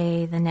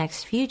 say, the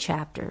next few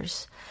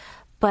chapters.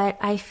 But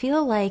I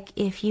feel like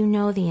if you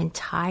know the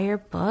entire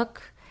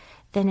book,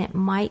 then it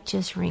might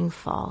just ring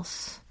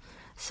false.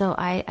 So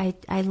I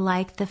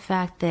like the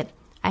fact that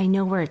I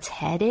know where it's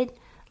headed.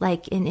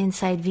 Like in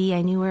Inside V,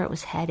 I knew where it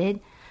was headed.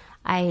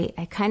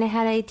 I kind of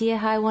had an idea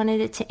how I wanted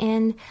it to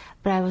end,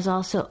 but I was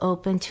also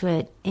open to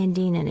it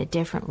ending in a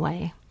different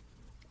way,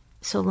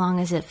 so long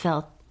as it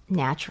felt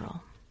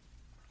natural.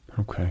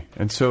 Okay.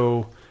 And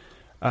so,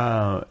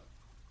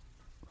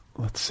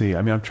 let's see.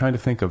 I mean, I'm trying to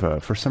think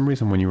of for some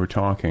reason when you were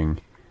talking,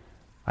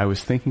 I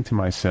was thinking to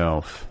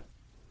myself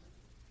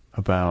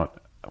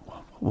about,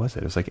 what was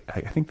it? It was like,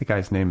 I think the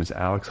guy's name is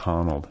Alex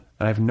Honnold,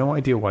 and I have no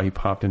idea why he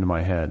popped into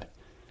my head,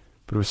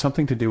 but it was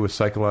something to do with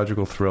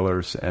psychological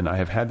thrillers, and I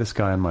have had this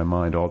guy in my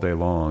mind all day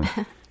long.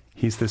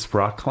 He's this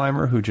rock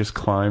climber who just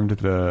climbed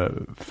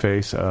the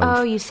face of...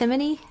 Oh,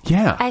 Yosemite?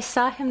 Yeah. I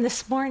saw him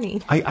this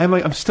morning.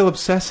 I'm still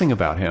obsessing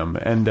about him,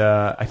 and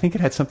I think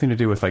it had something to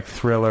do with like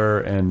thriller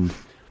and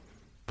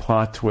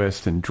plot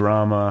twist and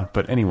drama.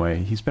 But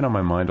anyway, he's been on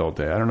my mind all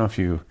day. I don't know if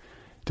you...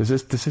 Does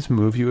this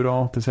move you at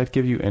all? Does that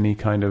give you any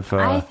kind of...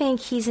 I think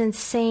he's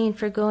insane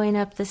for going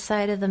up the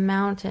side of the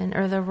mountain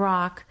or the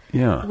rock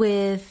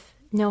with...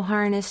 No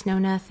harness, no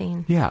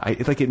nothing. Yeah,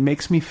 it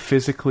makes me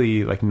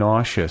physically like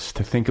nauseous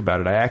to think about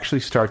it. I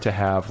actually start to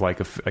have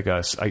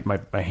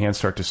my hands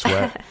start to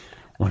sweat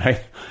when I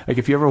like.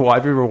 Have you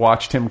ever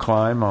watched him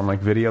climb on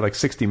like video? Like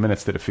 60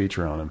 Minutes did a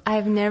feature on him.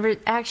 I've never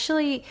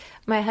actually.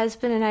 My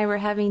husband and I were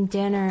having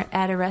dinner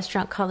at a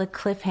restaurant called a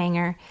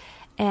Cliffhanger,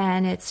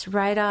 and it's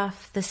right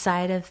off the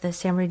side of the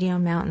San Bernardino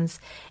Mountains.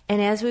 And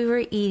as we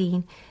were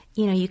eating,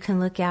 you can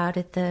look out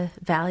at the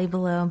valley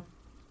below.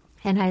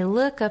 And I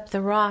look up the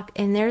rock,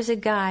 and there's a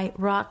guy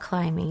rock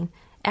climbing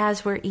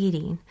as we're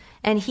eating.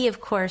 And he,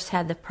 of course,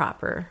 had the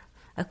proper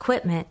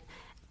equipment,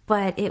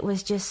 but it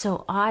was just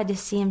so odd to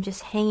see him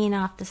just hanging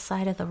off the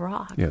side of the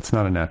rock. Yeah, it's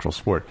not a natural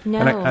sport. No.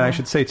 And I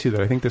should say, too, that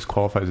I think this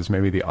qualifies as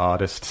maybe the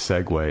oddest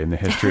segue in the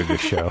history of the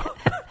show.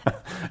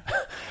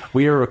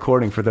 We are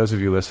recording, for those of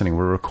you listening,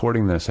 we're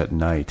recording this at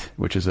night,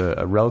 which is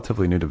a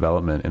relatively new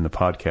development in the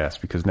podcast,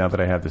 because now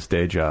that I have this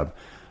day job,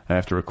 I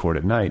have to record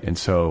at night. And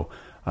so...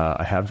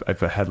 I've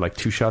had like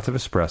 2 shots of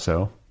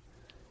espresso,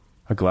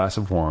 a glass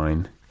of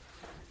wine.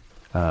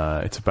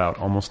 It's about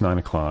almost 9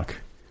 o'clock,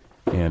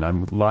 and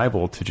I'm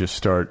liable to just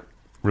start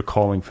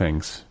recalling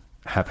things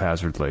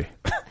haphazardly,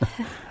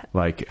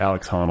 like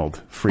Alex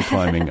Honnold free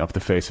climbing up the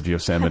face of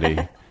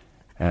Yosemite,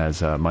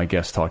 as my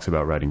guest talks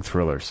about writing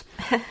thrillers.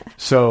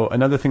 So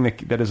another thing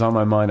that is on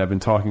my mind, I've been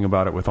talking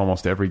about it with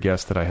almost every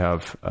guest that I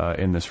have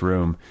in this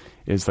room,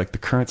 is like the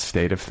current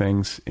state of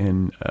things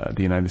in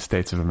the United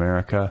States of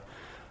America.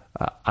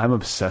 I'm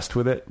obsessed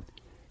with it,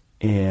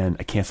 and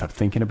I can't stop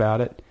thinking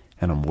about it,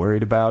 and I'm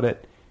worried about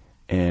it,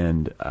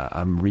 and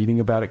I'm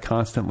reading about it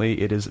constantly.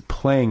 It is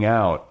playing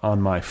out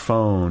on my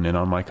phone and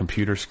on my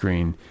computer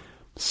screen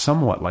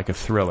somewhat like a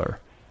thriller.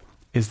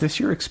 Is this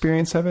your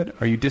experience of it?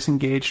 Are you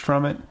disengaged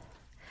from it?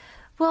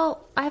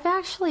 Well, I've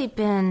actually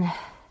been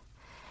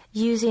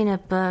using a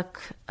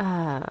book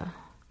by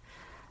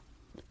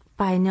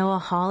Noah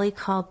Hawley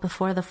called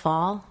Before the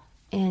Fall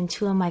in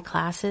 2 of my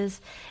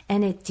classes,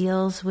 and it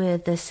deals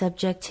with the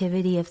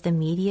subjectivity of the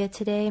media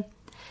today.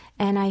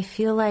 And I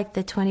feel like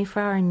the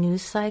 24-hour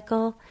news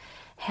cycle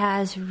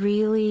has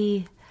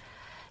really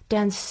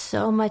done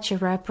so much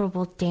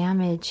irreparable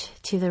damage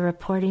to the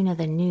reporting of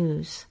the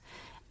news.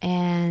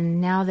 And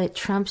now that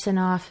Trump's in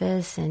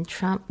office, and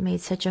Trump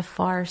made such a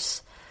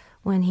farce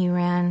when he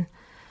ran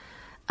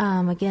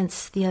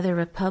against the other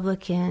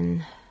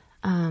Republican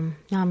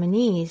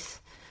nominees,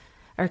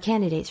 or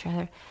candidates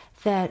rather,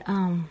 that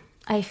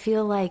I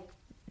feel like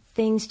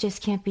things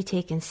just can't be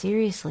taken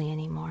seriously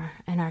anymore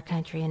in our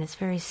country, and it's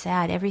very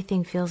sad.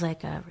 Everything feels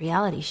like a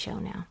reality show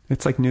now.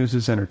 It's like news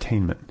is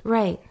entertainment.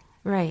 Right.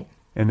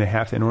 And they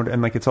have to, in order,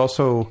 and like it's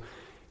also,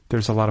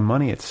 there's a lot of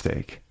money at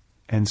stake.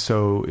 And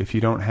so if you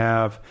don't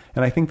have,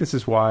 and I think this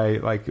is why,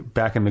 like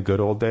back in the good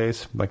old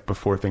days, like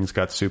before things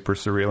got super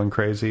surreal and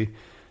crazy,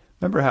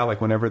 remember how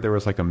like whenever there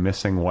was like a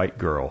missing white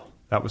girl,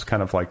 that was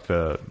kind of like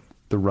the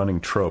running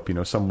trope,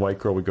 some white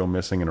girl would go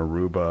missing in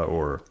Aruba,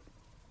 or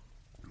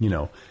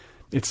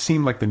it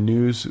seemed like the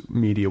news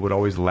media would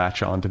always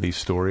latch on to these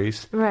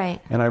stories.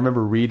 Right. And I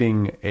remember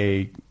reading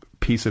a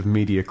piece of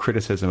media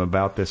criticism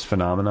about this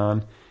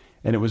phenomenon,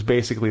 and it was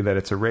basically that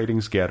it's a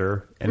ratings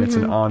getter, and it's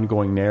an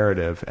ongoing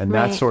narrative, and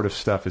that sort of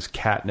stuff is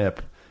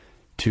catnip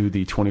to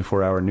the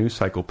 24-hour news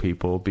cycle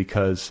people,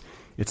 because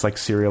it's like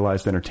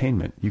serialized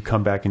entertainment. You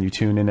come back and you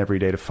tune in every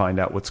day to find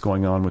out what's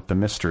going on with the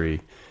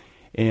mystery.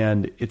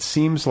 And it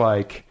seems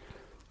like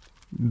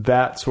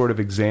that sort of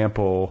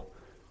example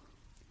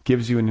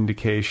gives you an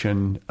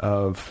indication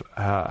of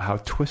how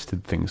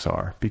twisted things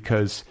are,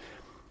 because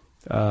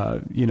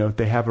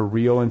they have a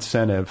real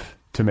incentive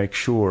to make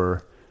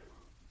sure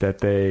that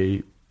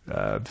they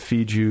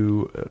feed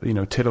you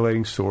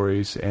titillating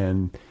stories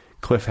and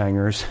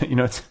cliffhangers.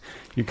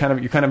 You're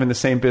kind of in the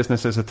same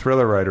business as a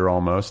thriller writer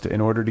almost, in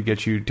order to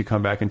get you to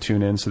come back and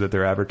tune in so that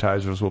their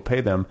advertisers will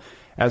pay them,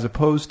 as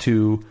opposed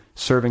to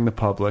serving the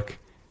public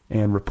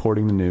and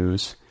reporting the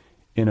news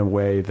in a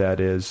way that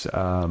is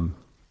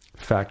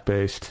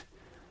fact-based.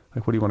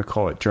 Like, what do you want to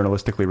call it?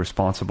 Journalistically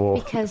responsible.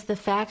 Because the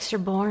facts are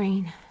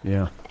boring.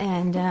 Yeah.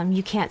 And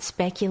you can't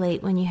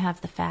speculate when you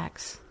have the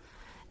facts.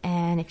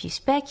 And if you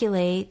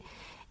speculate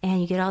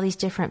and you get all these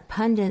different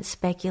pundits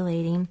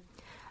speculating,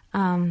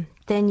 then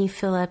you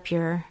fill up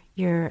your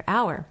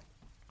hour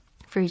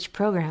for each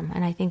program.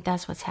 And I think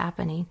that's what's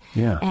happening.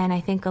 Yeah. And I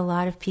think a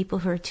lot of people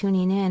who are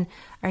tuning in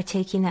are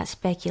taking that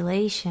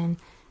speculation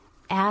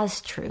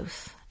as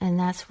truth. And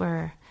that's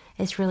where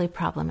it's really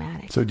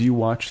problematic. So do you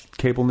watch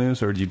cable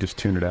news, or do you just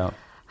tune it out?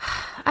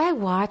 I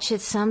watch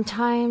it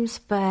sometimes,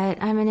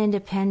 but I'm an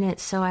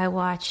independent, so I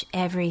watch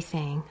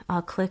everything.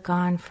 I'll click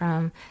on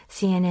from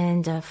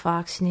CNN to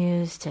Fox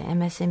News to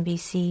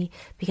MSNBC,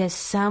 because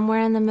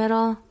somewhere in the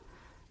middle,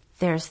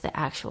 there's the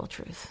actual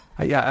truth.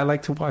 I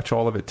like to watch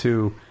all of it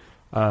too.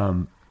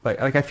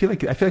 I feel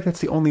like that's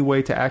the only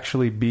way to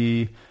actually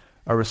be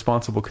a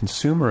responsible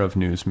consumer of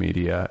news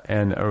media,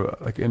 and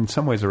like in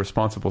some ways a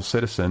responsible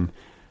citizen.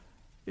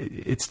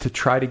 It's to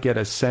try to get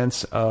a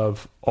sense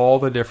of all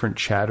the different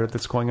chatter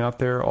that's going out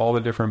there, all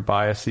the different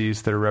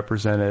biases that are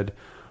represented,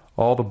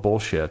 all the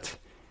bullshit,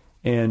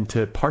 and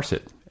to parse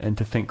it and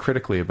to think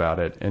critically about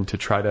it and to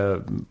try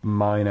to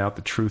mine out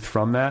the truth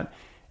from that.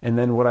 And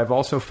then what I've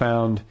also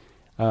found,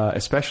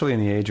 especially in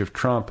the age of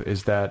Trump,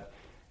 is that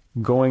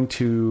going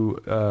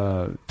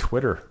to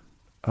Twitter,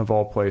 of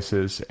all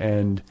places,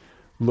 and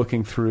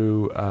looking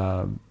through,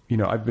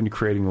 I've been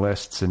creating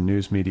lists and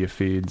news media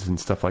feeds and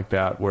stuff like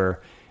that,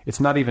 where it's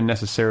not even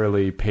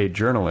necessarily paid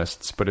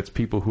journalists, but it's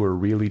people who are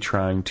really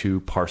trying to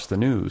parse the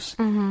news,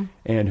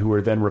 and who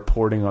are then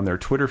reporting on their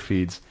Twitter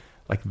feeds.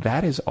 Like,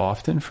 that is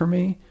often, for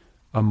me,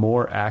 a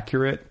more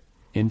accurate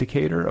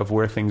indicator of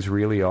where things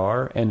really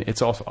are. And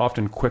it's also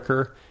often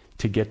quicker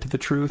to get to the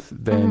truth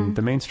than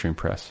the mainstream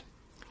press.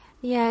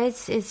 Yeah,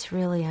 it's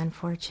really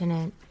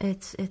unfortunate.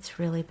 It's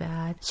really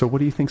bad. So what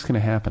do you think's going to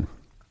happen?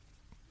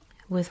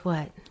 With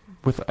what?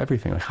 With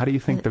everything. Like, how do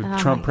you think the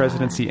Trump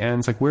presidency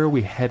ends? Like, where are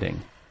we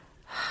heading?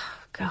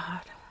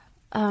 God.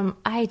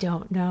 I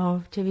don't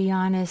know, to be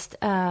honest.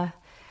 I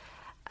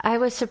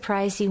was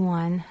surprised he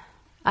won.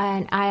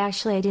 And I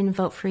didn't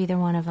vote for either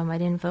one of them. I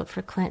didn't vote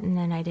for Clinton,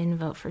 and I didn't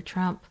vote for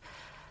Trump.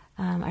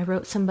 I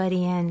wrote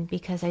somebody in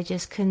because I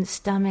just couldn't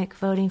stomach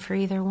voting for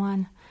either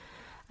one.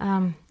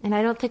 And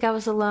I don't think I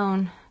was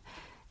alone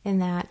in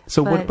that.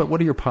 So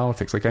what are your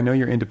politics? Like, I know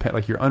you're independent,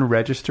 like you're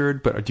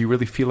unregistered, but do you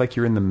really feel like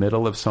you're in the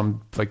middle of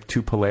some, like,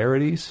 two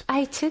polarities?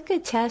 I took a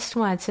test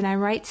once, and I'm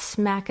right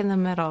smack in the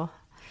middle.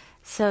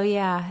 So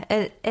yeah,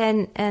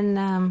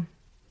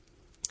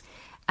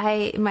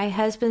 my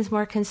husband's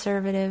more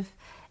conservative,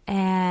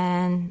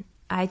 and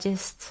I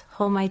just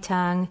hold my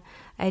tongue.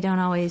 I don't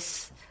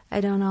always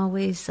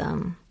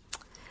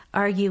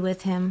argue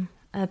with him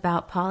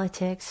about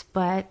politics,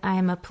 but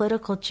I'm a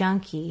political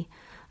junkie.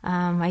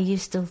 I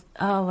used to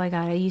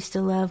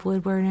love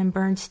Woodward and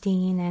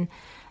Bernstein,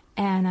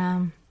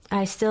 and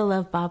I still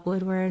love Bob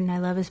Woodward, and I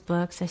love his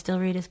books. I still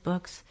read his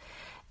books.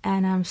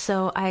 And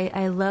so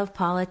I love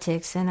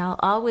politics, and I'll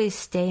always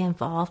stay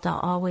involved. I'll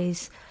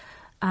always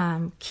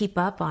keep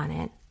up on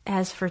it.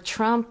 As for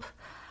Trump,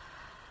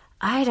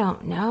 I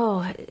don't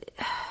know.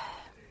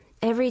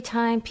 Every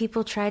time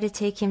people try to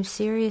take him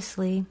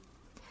seriously,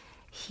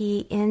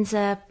 he ends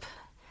up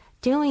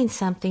doing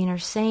something or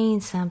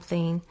saying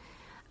something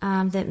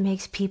that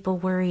makes people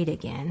worried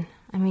again.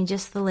 I mean,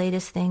 just the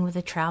latest thing with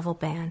the travel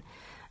ban.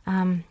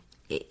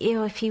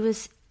 If he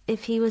was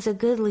a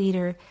good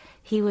leader,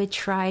 he would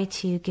try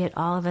to get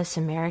all of us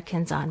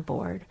Americans on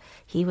board.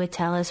 He would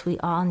tell us we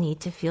all need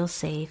to feel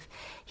safe.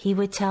 He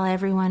would tell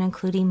everyone,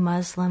 including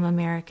Muslim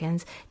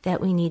Americans,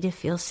 that we need to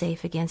feel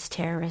safe against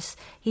terrorists.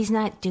 He's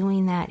not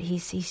doing that.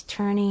 He's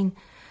turning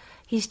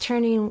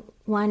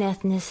one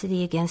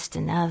ethnicity against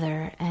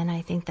another, and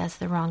I think that's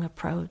the wrong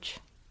approach.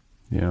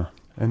 Yeah,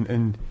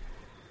 and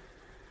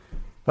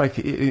like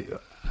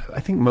I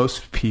think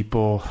most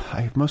people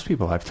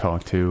I've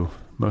talked to,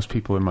 most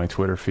people in my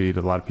Twitter feed,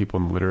 a lot of people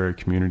in the literary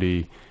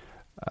community,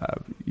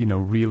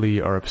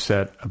 really are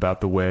upset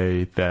about the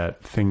way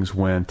that things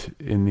went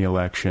in the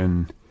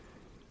election,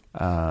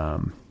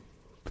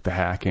 with the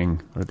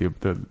hacking or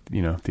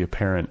the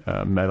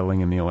apparent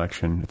meddling in the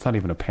election. It's not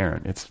even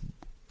apparent.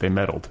 They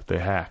meddled, they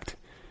hacked,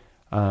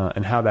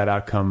 and how that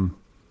outcome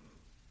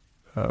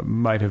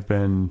might have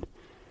been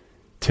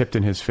tipped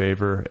in his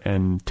favor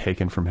and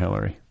taken from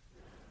Hillary.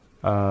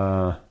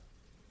 I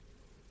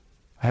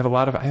have a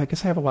lot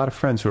of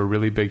friends who are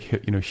really big,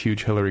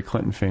 huge Hillary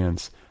Clinton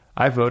fans.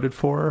 I voted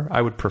for her.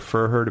 I would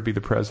prefer her to be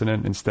the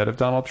president instead of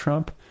Donald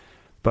Trump.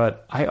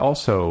 But I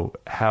also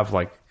have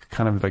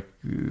kind of like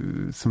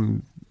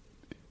some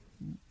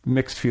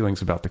mixed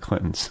feelings about the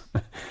Clintons.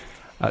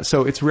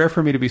 So it's rare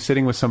for me to be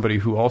sitting with somebody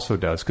who also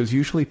does, because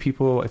usually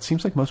it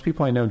seems like most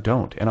people I know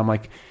don't. And I'm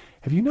like,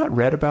 have you not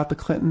read about the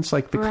Clintons?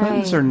 Like, the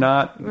Clintons are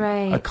not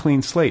a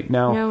clean slate.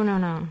 Now,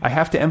 No. I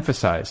have to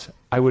emphasize,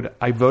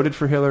 I voted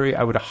for Hillary.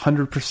 I would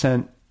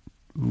 100%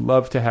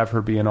 love to have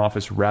her be in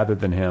office rather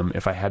than him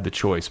if I had the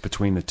choice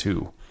between the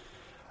two.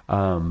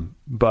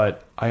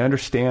 But I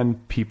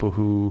understand people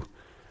who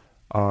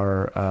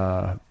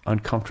are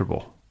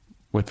uncomfortable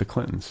with the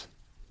Clintons.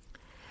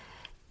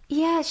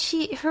 Yeah,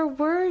 her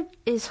word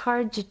is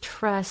hard to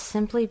trust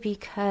simply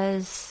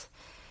because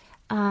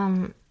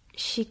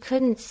she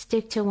couldn't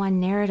stick to one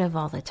narrative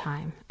all the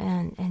time.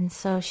 And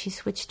so she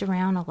switched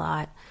around a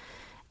lot.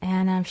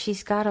 And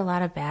she's got a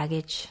lot of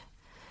baggage.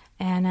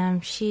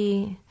 And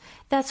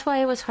that's why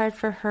it was hard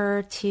for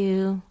her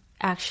to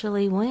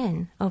actually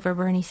win over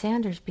Bernie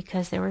Sanders,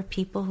 because there were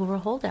people who were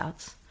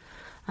holdouts.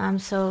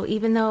 So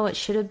even though it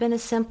should have been a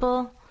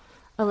simple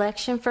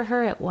election for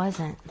her, it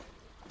wasn't.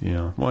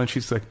 Yeah, well, and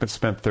she's like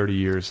spent 30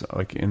 years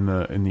like in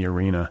the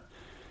arena,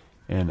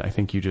 and I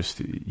think you just,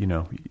 you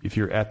know, if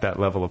you're at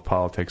that level of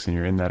politics and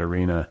you're in that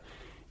arena,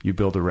 you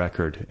build a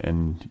record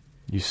and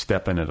you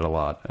step in it a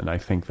lot, and I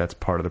think that's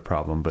part of the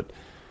problem. But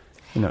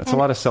you know, it's a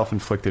lot of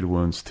self-inflicted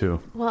wounds too.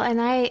 Well,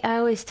 and I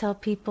always tell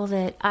people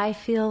that I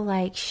feel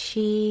like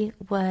she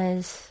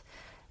was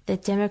the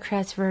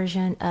Democrats'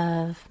 version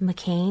of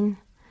McCain,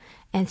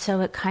 and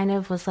so it kind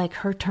of was like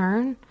her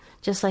turn,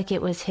 just like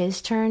it was his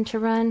turn to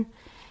run.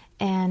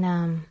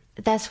 And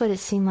that's what it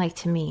seemed like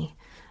to me.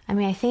 I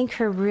mean, I think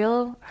her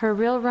real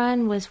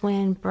run was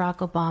when Barack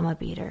Obama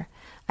beat her.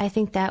 I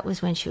think that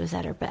was when she was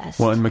at her best.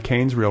 Well, and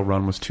McCain's real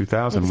run was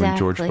 2000 when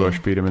George Bush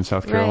beat him in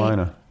South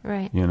Carolina.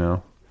 Right. You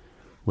know,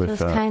 So it's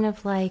kind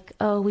of like,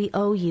 oh, we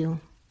owe you.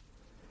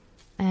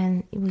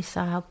 And we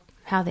saw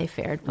how they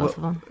fared, both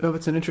of them. No,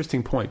 it's an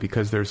interesting point,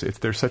 because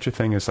there's such a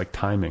thing as like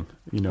timing.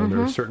 You know,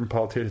 there are certain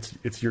politics.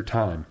 It's your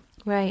time.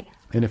 Right.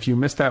 And if you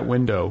miss that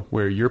window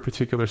where your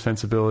particular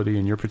sensibility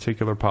and your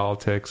particular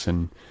politics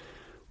and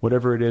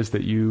whatever it is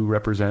that you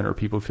represent or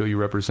people feel you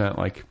represent,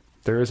 like,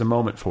 there is a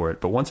moment for it.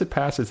 But once it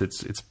passes,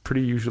 it's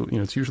pretty usually, you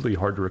know, it's usually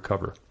hard to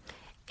recover.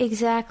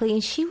 Exactly.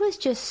 And she was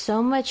just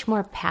so much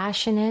more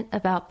passionate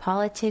about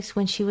politics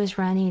when she was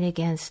running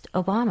against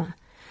Obama.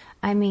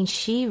 I mean,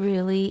 she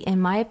really, in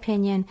my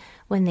opinion,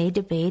 when they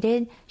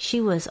debated,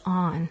 she was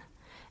on.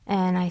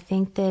 And I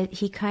think that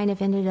he kind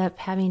of ended up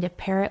having to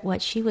parrot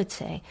what she would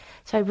say.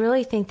 So I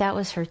really think that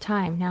was her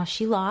time. Now,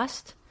 she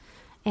lost,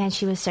 and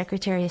she was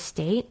Secretary of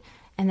State,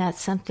 and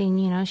that's something,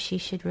 you know, she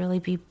should really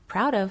be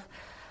proud of.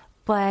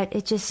 But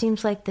it just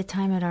seems like the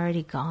time had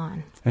already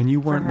gone. And you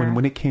weren't,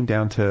 when it came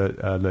down to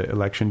the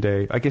election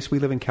day, I guess we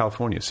live in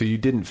California, so you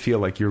didn't feel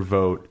like your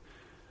vote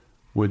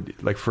would,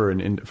 like, for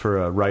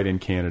a write-in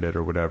candidate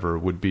or whatever,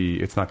 would be,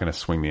 it's not going to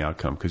swing the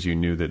outcome, because you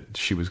knew that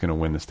she was going to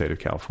win the state of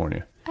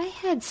California. I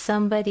had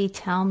somebody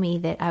tell me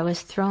that I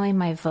was throwing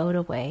my vote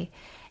away,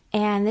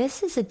 and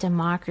this is a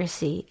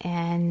democracy,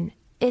 and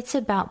it's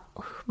about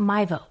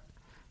my vote,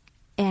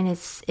 and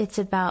it's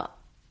about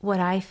what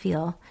I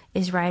feel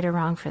is right or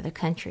wrong for the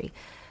country.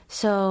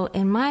 So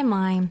in my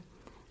mind,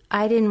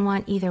 I didn't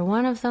want either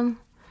one of them,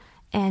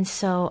 and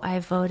so I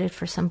voted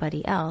for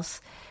somebody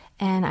else.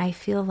 And I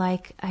feel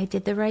like I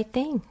did the right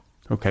thing.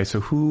 Okay,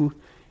 so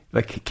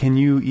can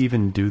you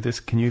even do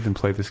this? Can you even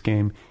play this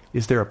game?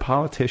 Is there a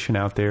politician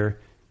out there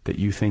that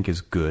you think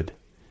is good?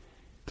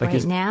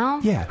 Like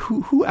now? Yeah,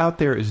 who out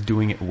there is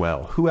doing it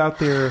well? Who out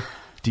there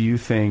do you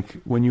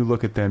think, when you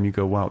look at them, you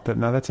go, wow,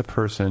 that's a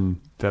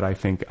person that I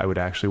think I would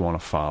actually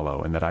want to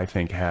follow, and that I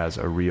think has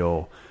a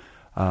real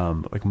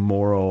like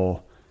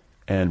moral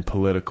and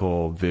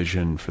political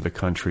vision for the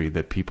country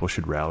that people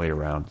should rally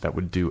around, that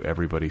would do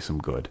everybody some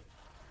good?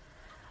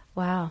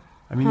 Wow.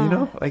 I mean, you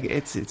know, like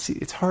it's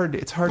hard.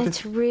 It's hard.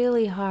 It's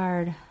really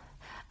hard.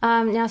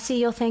 Now, see,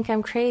 you'll think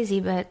I'm crazy,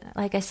 but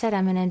like I said,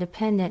 I'm an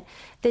independent.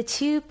 The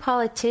two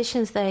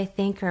politicians that I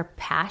think are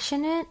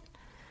passionate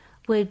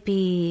would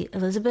be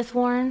Elizabeth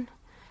Warren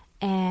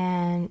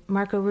and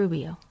Marco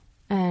Rubio,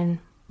 and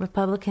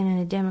Republican and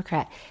a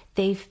Democrat.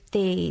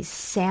 They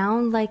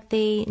sound like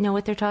they know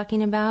what they're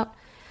talking about.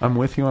 I'm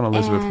with you on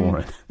Elizabeth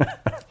Warren.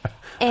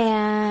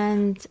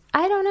 And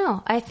I don't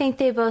know. I think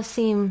they both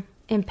seem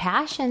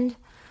impassioned,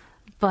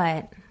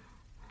 but...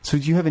 So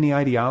do you have any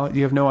ideology? Do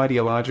you have no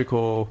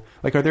ideological...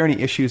 Like, are there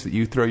any issues that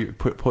you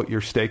put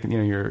your stake, you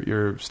know,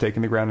 your stake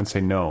in the ground and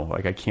say, no,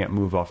 like, I can't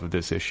move off of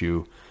this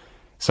issue.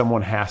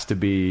 Someone has to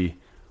be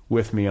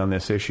with me on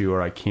this issue,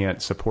 or I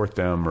can't support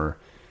them, or...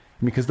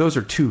 Because those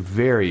are two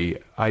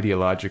very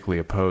ideologically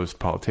opposed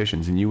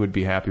politicians, and you would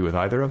be happy with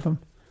either of them?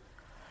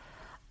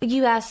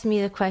 You asked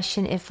me the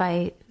question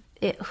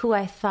who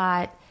I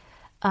thought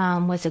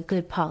was a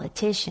good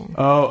politician.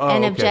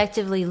 And okay.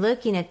 Objectively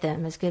looking at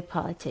them as good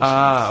politicians.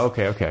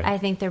 Okay. I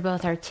think they're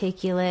both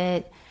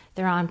articulate,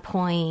 they're on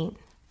point,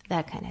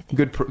 that kind of thing.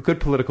 Good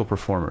political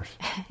performers.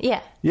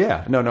 Yeah.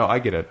 Yeah. No, I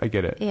get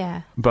it.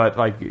 Yeah. But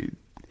like,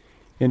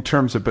 in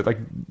terms of,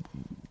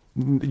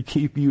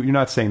 you're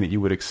not saying that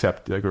you would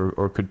accept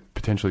or could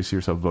potentially see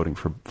yourself voting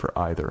for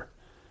either,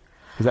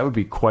 because that would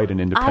be quite an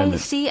independent.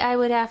 I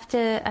would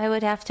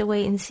have to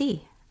wait and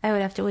see.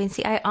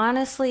 I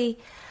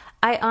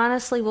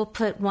honestly will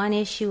put one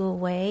issue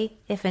away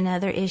if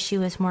another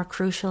issue is more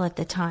crucial at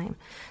the time.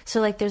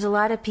 So like there's a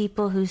lot of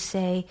people who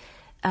say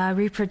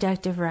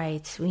reproductive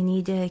rights, we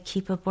need to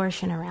keep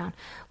abortion around.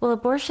 Well,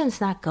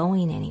 abortion's not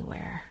going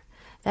anywhere.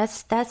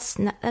 That's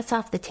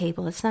off the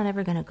table. It's not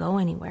ever going to go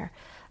anywhere.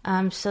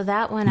 So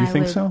that one, you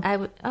think so? I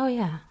would. Oh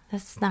yeah,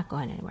 that's not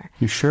going anywhere.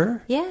 You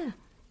sure? Yeah.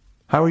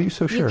 How are you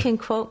so sure? You can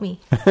quote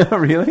me.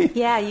 Really?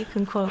 Yeah, you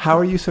can quote me. How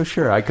are you so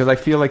sure? Because I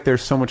feel like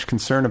there's so much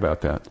concern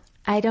about that.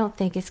 I don't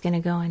think it's going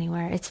to go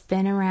anywhere. It's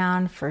been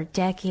around for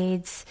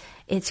decades.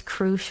 It's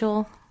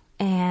crucial.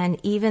 And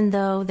even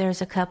though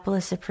there's a couple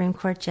of Supreme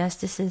Court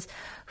justices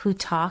who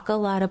talk a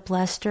lot of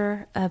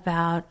bluster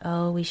about,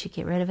 oh, we should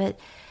get rid of it,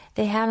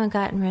 they haven't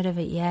gotten rid of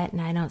it yet,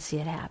 and I don't see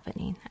it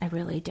happening. I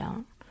really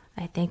don't.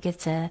 I think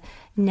it's a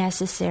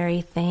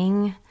necessary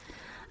thing.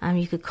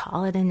 You could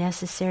call it a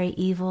necessary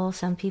evil.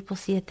 Some people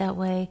see it that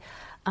way.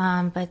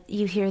 But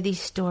you hear these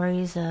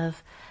stories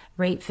of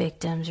rape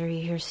victims, or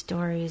you hear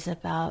stories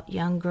about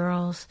young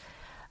girls,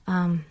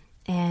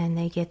 and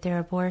they get their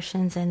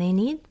abortions, and they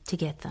need to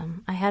get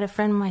them. I had a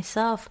friend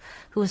myself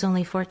who was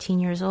only 14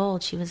 years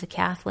old. She was a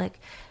Catholic.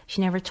 She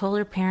never told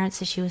her parents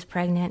that she was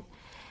pregnant.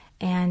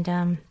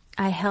 And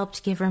I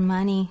helped give her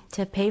money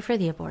to pay for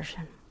the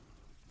abortion.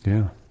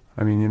 Yeah.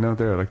 I mean,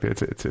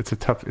 it's a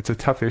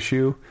tough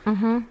issue,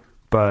 mm-hmm.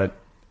 but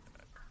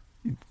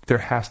there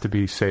has to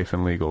be safe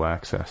and legal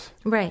access.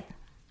 Right.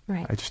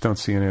 I just don't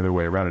see any other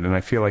way around it, and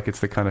I feel like it's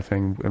the kind of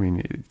thing. I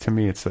mean, to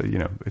me, it's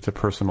a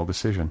personal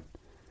decision.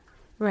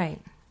 Right.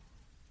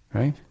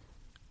 Right.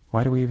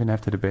 Why do we even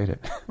have to debate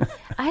it?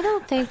 I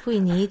don't think we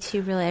need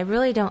to really. I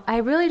really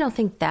don't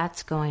think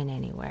that's going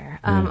anywhere.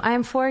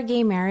 I'm for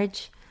gay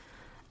marriage,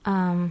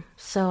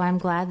 so I'm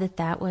glad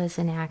that was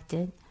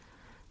enacted.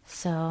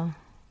 So.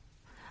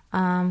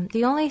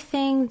 The only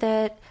thing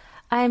that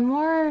I'm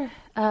more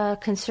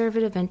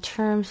conservative in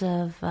terms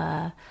of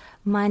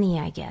money,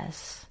 I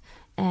guess,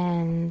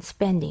 and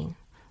spending,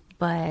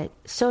 but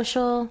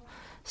social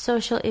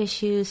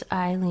issues,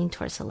 I lean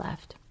towards the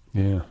left.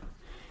 Yeah,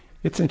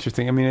 it's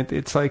interesting. I mean,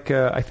 it's like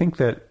I think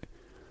that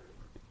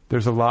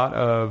there's a lot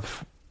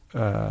of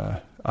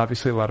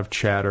obviously a lot of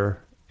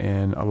chatter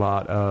and a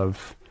lot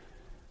of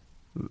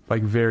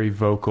like very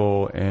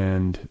vocal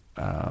and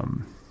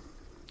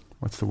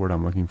what's the word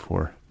I'm looking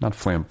for? Not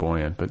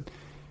flamboyant, but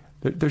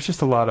there's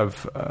just a lot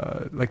of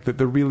like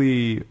the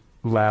really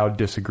loud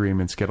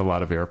disagreements get a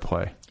lot of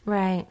airplay.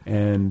 Right.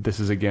 And this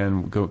is,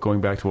 again,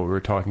 going back to what we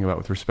were talking about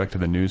with respect to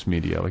the news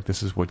media. Like,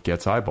 this is what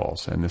gets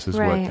eyeballs, and this is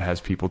what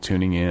has people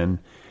tuning in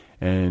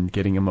and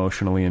getting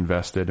emotionally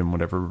invested in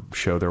whatever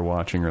show they're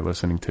watching or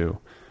listening to.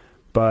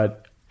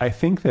 But I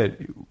think that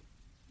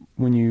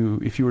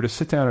if you were to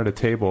sit down at a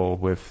table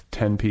with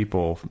 10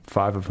 people,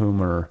 5 of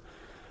whom are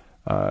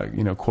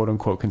quote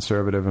unquote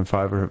conservative and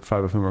five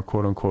of whom are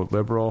quote unquote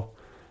liberal,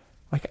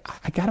 like,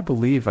 I gotta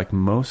believe like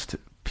most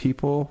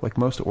people, like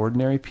most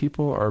ordinary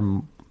people, are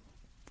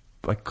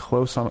like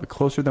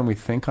closer than we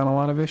think on a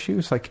lot of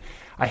issues. Like,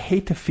 I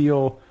hate to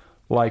feel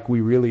like we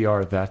really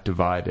are that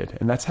divided,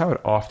 and that's how it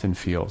often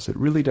feels. It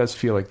really does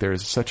feel like there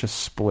is such a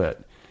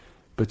split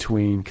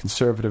between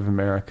conservative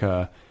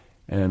America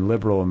and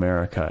liberal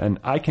America. And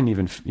I can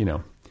even,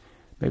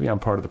 maybe I'm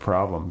part of the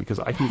problem, because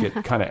I can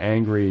get kind of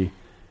angry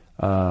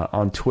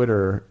on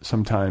Twitter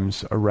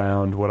sometimes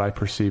around what I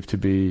perceive to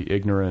be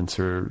ignorance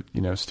or,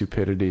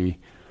 stupidity,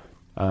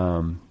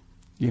 coming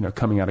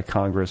out of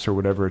Congress or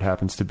whatever it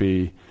happens to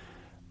be.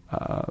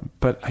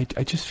 But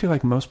I just feel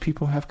like most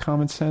people have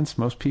common sense.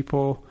 Most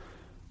people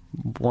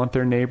want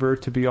their neighbor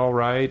to be all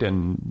right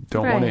and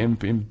don't want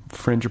to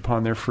infringe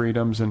upon their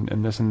freedoms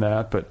and this and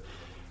that. But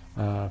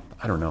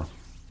I don't know.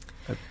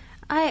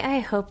 I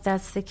hope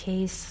that's the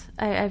case.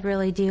 I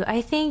really do.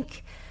 I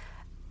think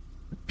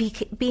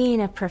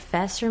being a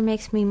professor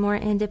makes me more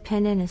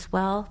independent as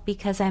well,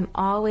 because I'm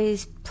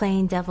always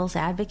playing devil's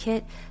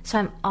advocate. So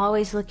I'm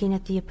always looking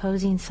at the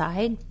opposing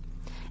side.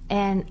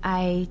 And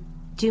I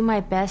do my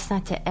best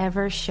not to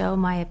ever show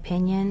my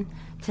opinion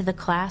to the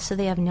class, so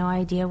they have no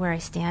idea where I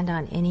stand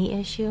on any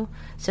issue.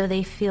 So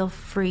they feel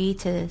free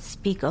to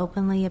speak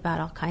openly about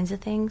all kinds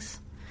of things.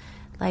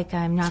 Like,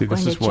 I'm not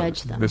going to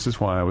judge them. This is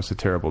why I was a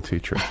terrible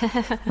teacher.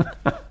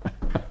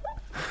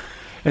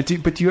 But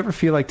do you ever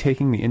feel like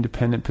taking the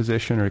independent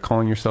position or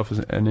calling yourself as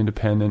an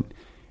independent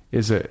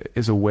is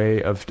a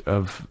way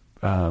of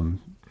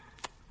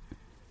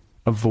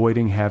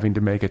avoiding having to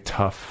make a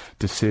tough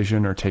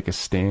decision or take a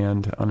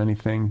stand on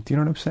anything? Do you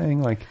know what I'm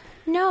saying? Like,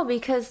 no,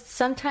 because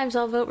sometimes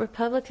I'll vote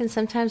Republican,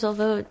 sometimes I'll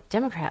vote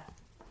Democrat,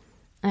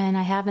 and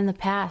I have in the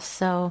past.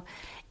 So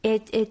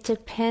it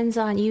depends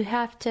on, you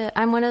have to.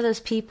 I'm one of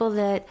those people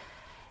that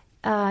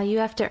you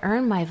have to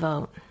earn my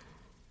vote,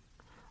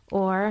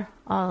 or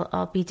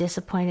I'll be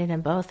disappointed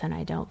in both and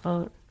I don't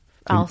vote.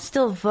 I'll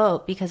still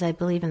vote because I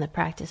believe in the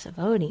practice of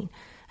voting.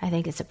 I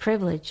think it's a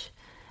privilege.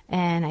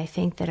 And I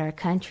think that our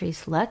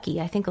country's lucky.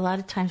 I think a lot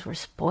of times we're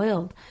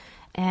spoiled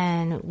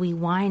and we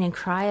whine and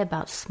cry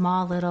about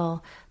small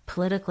little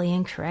politically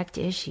incorrect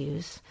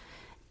issues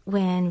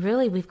when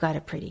really we've got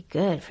it pretty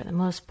good for the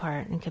most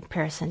part in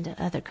comparison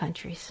to other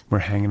countries. We're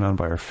hanging on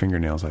by our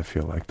fingernails, I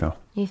feel like, though.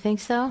 You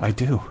think so? I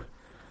do.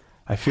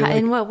 I feel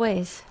in what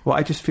ways? Well,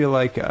 I just feel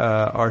like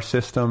our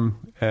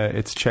system,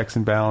 its checks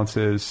and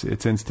balances,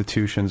 its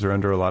institutions are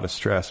under a lot of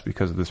stress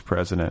because of this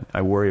president.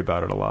 I worry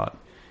about it a lot.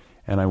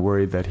 And I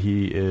worry that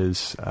he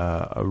is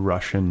a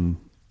Russian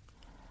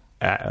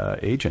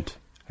agent.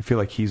 I feel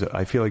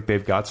like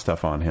they've got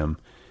stuff on him,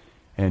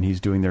 and he's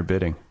doing their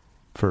bidding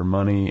for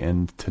money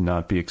and to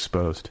not be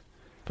exposed.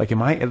 Like,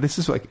 this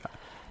is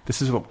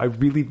what I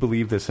really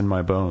believe this in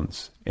my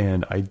bones,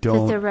 and I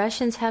don't. That the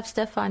Russians have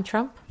stuff on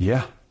Trump?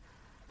 Yeah,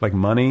 like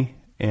money,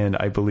 and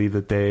I believe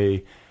that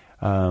they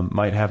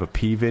might have a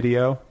pee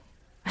video.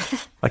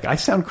 Like, I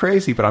sound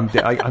crazy, but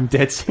I'm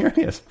dead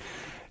serious.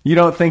 You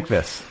don't think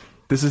this?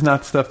 This is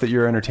not stuff that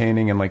you're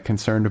entertaining and like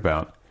concerned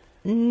about.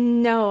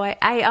 No,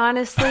 I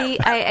honestly,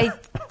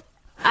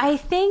 I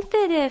think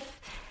that if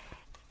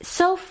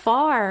so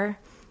far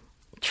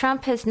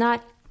Trump has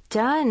not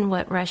done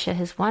what Russia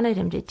has wanted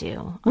him to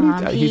do.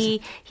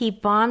 He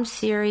bombed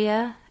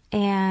Syria,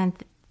 and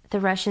the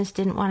Russians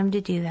didn't want him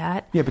to do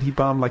that. Yeah, but he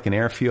bombed like an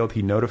airfield.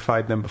 He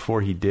notified them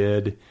before he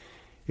did.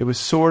 It was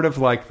sort of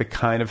like the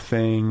kind of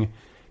thing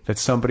that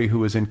somebody who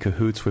was in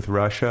cahoots with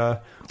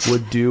Russia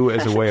would do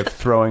as a way of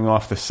throwing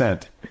off the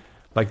scent.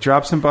 Like,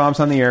 drop some bombs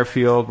on the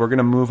airfield. We're going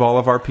to move all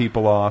of our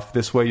people off.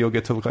 This way you'll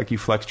get to look like you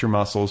flexed your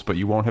muscles, but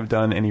you won't have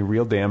done any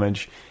real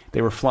damage.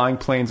 They were flying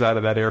planes out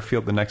of that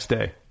airfield the next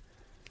day.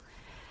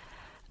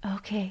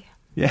 Okay.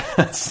 Yeah,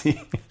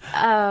 see.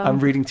 I'm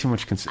reading too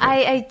much concern.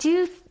 I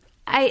don't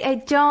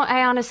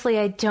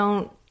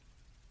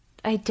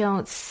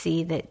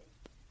see that.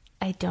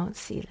 I don't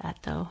see that,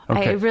 though.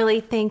 Okay. I really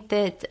think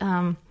that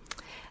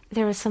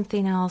there was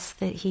something else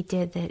that he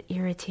did that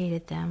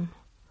irritated them.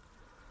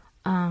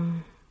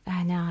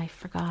 Now I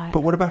forgot.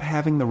 But what about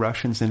having the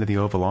Russians into the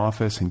Oval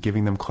Office and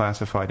giving them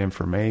classified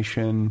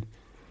information?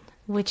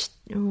 What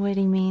do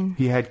you mean?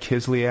 He had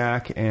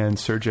Kislyak and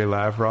Sergei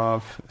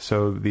Lavrov,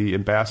 so the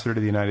ambassador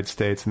to the United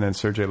States, and then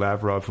Sergei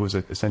Lavrov, who was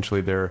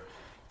essentially their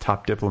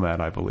top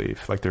diplomat, I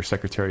believe, like their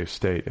Secretary of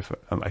State,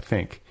 I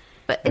think.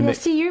 But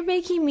see, you're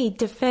making me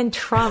defend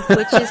Trump,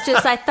 which is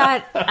just, I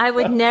thought I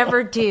would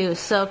never do.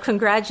 So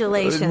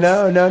congratulations.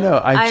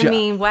 No. I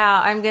mean,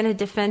 wow, I'm going to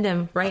defend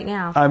him right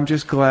now. I'm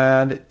just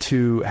glad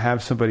to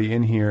have somebody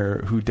in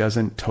here who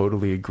doesn't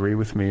totally agree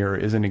with me or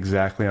isn't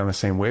exactly on the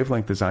same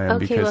wavelength as I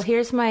am. Okay, well,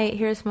 here's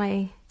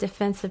my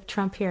defense of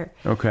Trump here.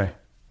 Okay.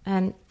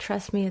 And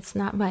trust me, it's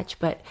not much,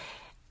 but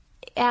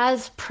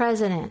as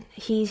president,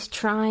 he's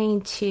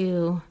trying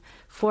to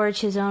forge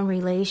his own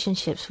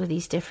relationships with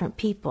these different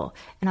people.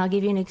 And I'll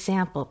give you an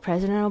example.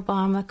 President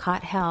Obama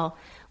caught hell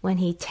when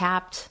he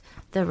tapped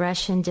the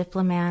Russian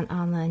diplomat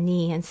on the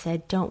knee and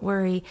said, "Don't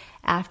worry,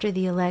 after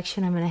the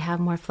election, I'm going to have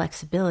more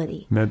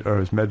flexibility." It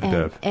was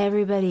Medvedev. And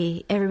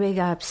everybody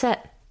got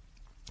upset.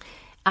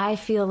 I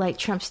feel like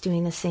Trump's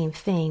doing the same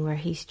thing, where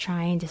he's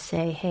trying to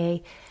say,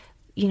 hey,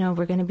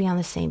 we're going to be on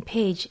the same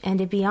page. And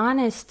to be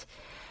honest,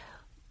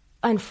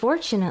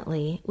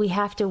 unfortunately, we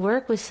have to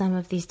work with some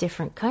of these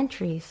different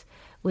countries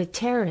with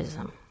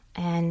terrorism.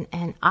 And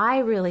I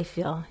really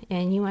feel,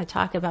 and you want to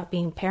talk about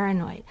being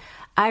paranoid,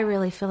 I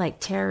really feel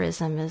like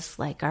terrorism is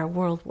like our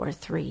World War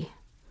III.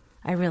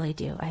 I really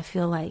do. I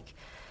feel like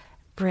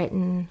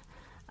Britain,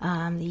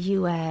 the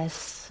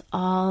U.S.,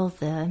 all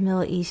the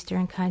Middle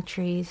Eastern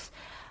countries,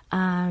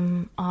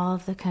 all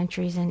of the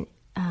countries in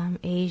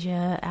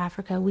Asia,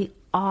 Africa, we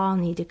all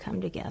need to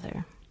come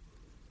together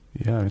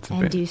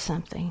and do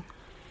something.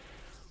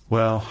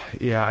 Well,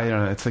 yeah, I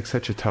don't know. It's like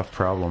such a tough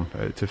problem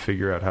to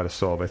figure out how to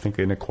solve. I think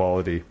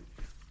inequality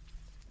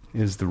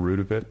is the root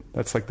of it.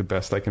 That's like the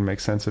best I can make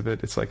sense of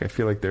it. It's like I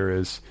feel like there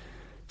is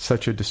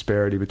such a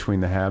disparity between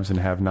the haves and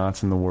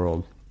have-nots in the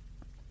world.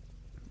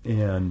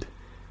 And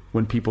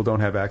when people don't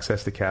have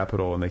access to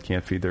capital and they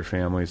can't feed their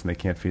families and they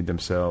can't feed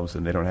themselves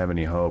and they don't have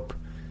any hope,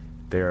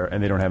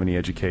 and they don't have any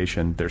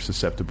education, they're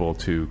susceptible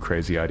to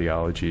crazy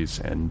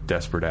ideologies and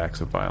desperate acts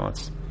of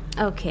violence.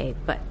 Okay,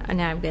 but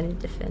now I'm going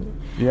to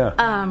defend it.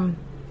 Yeah.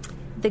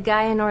 The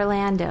guy in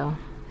Orlando,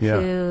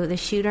 the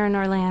shooter in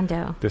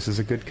Orlando. This is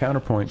a good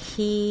counterpoint.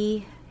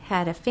 He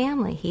had a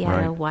family. He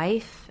had a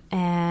wife,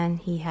 and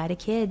he had a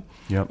kid.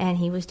 Yep. And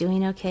he was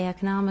doing okay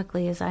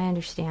economically, as I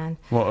understand.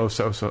 Well,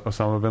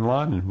 Osama bin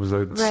Laden was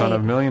a son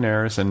of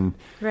millionaires, and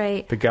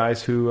the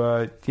guys who,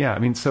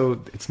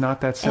 so it's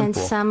not that simple. And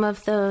some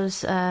of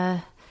those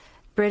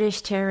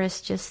British terrorists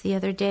just the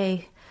other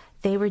day,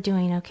 they were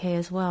doing okay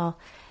as well.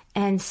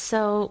 And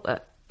so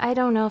I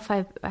don't know if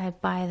I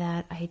buy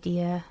that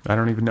idea. I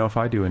don't even know if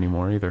I do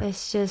anymore either.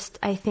 It's just,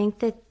 I think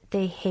that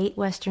they hate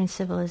Western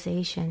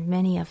civilization,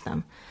 many of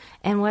them.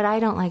 And what I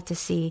don't like to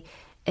see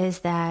is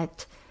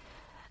that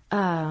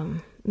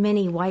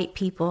many white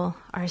people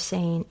are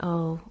saying,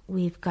 oh,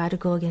 we've got to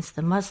go against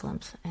the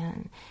Muslims.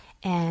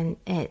 And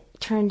it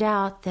turned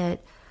out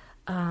that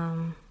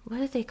what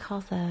do they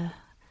call the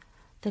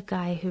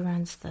guy who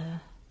runs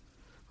the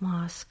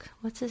mosque?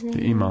 What's his name?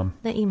 The imam.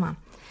 The imam.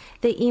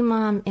 The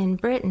imam in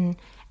Britain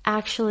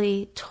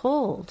actually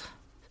told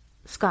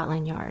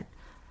Scotland Yard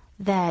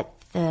that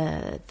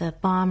the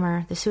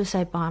bomber, the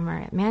suicide bomber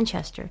at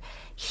Manchester,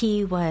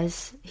 he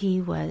was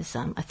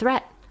a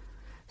threat.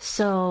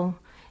 So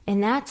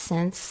in that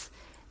sense,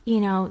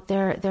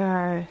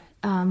 there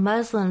are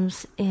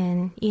Muslims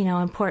in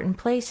important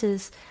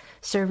places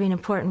serving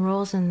important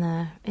roles in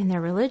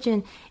their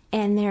religion,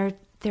 and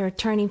they're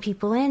turning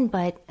people in.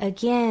 But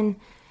again,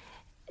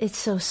 it's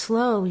so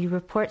slow. You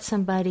report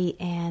somebody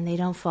and they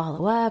don't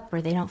follow up,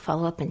 or they don't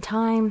follow up in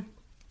time.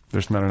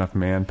 There's not enough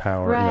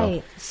manpower.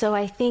 Right. So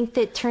I think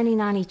that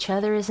turning on each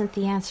other isn't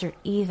the answer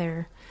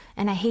either.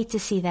 And I hate to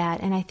see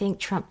that. And I think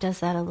Trump does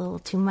that a little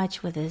too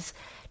much with his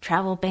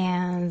travel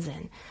bans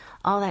and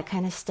all that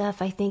kind of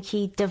stuff. I think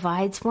he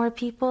divides more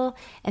people.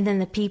 And then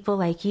the people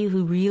like you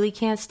who really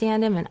can't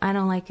stand him, and I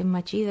don't like him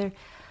much either,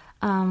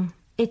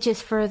 it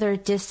just further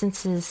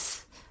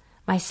distances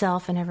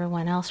myself and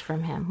everyone else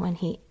from him when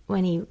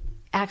he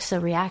acts so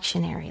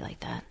reactionary like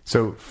that.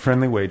 So,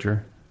 friendly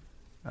wager.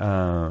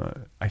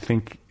 I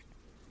think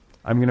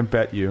I'm going to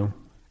bet you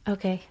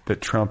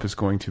that Trump is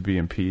going to be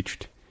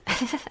impeached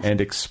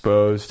and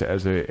exposed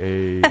as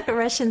a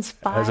Russian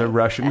spy. As a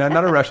Russian, no,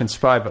 not a Russian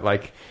spy, but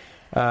like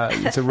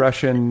it's a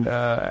Russian,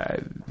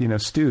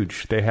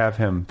 stooge. They have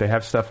him. They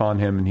have stuff on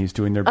him, and he's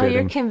doing their bidding. Oh,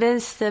 you're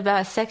convinced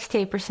about a sex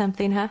tape or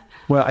something, huh?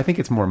 Well, I think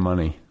it's more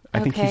money. I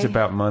think he's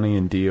about money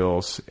and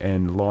deals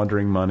and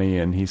laundering money,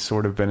 and he's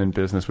sort of been in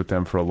business with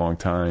them for a long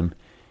time.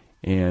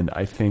 And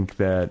I think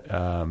that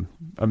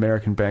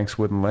American banks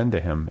wouldn't lend to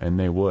him, and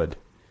they would.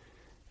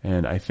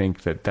 And I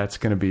think that that's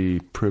going to be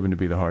proven to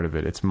be the heart of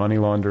it. It's money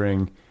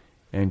laundering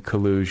and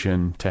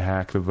collusion to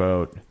hack the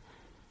vote.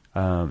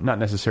 Not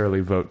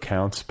necessarily vote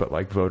counts, but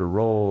like voter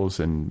rolls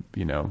and,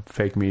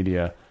 fake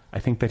media. I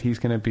think that he's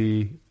going to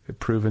be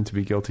proven to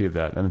be guilty of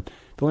that. And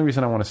the only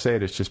reason I want to say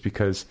it is just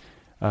because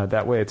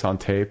that way it's on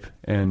tape.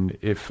 And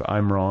if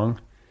I'm wrong,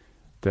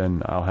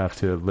 then I'll have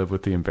to live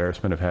with the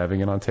embarrassment of having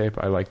it on tape.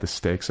 I like the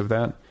stakes of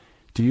that.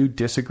 Do you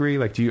disagree?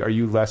 Like, are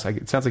you less?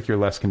 It sounds like you're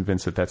less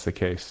convinced that that's the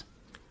case.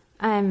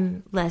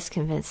 I'm less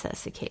convinced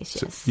that's the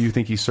case. Yes. So do you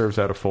think he serves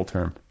out a full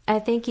term? I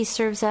think he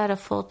serves out a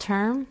full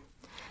term.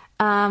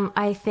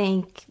 I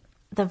think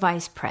the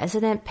vice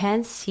president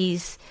Pence,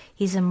 he's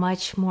a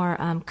much more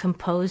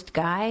composed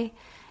guy,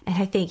 and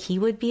I think he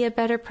would be a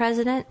better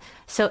president.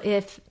 So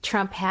if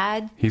Trump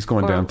he's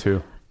going down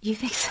too. You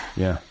think so?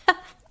 Yeah,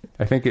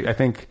 I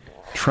think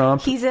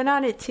Trump. He's in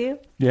on it too.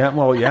 Yeah,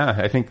 well, yeah.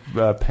 I think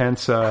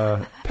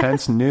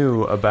Pence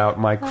knew about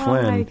Mike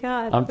Flynn. Oh my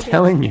God! I'm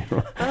telling you.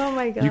 Oh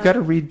my God! You got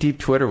to read deep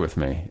Twitter with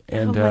me.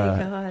 And oh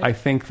my God. I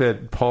think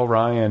that Paul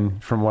Ryan,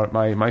 from what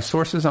my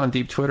sources on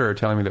deep Twitter are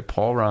telling me, that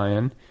Paul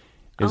Ryan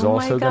is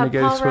also going to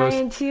get Paul exposed.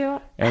 Ryan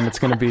too? And it's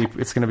going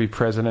to be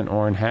President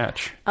Orrin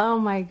Hatch. Oh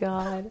my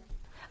God.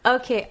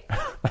 Okay,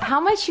 how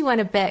much you want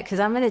to bet? Because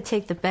I'm going to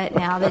take the bet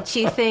now that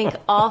you think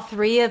all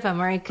three of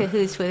them are in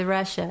cahoots with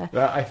Russia.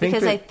 I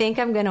think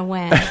I'm going to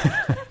win.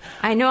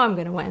 I know I'm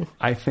going to win.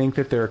 I think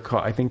that they were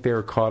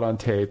caught on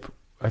tape.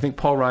 I think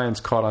Paul Ryan's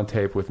caught on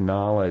tape with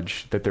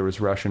knowledge that there was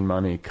Russian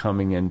money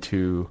coming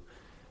into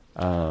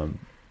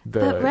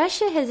But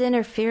Russia has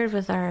interfered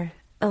with our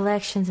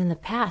elections in the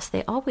past.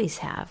 They always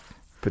have.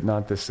 But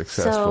not this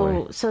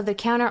successfully. So the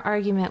counter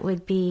argument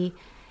would be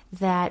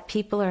that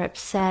people are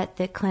upset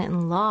that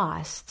Clinton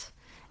lost,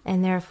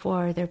 and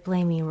therefore they're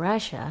blaming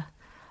Russia.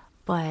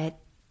 But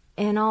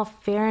in all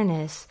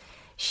fairness,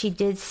 she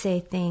did say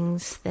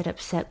things that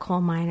upset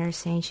coal miners,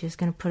 saying she was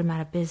going to put them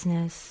out of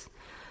business,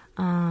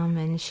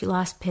 and she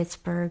lost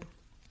Pittsburgh.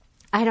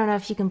 I don't know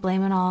if you can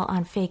blame it all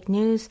on fake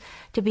news.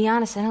 To be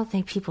honest, I don't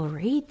think people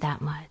read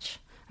that much.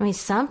 I mean,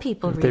 some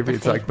people read the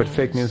fake news. But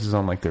fake news is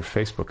on like their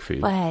Facebook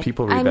feed. But,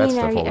 people read that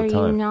stuff all the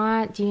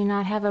time. Do you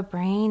not have a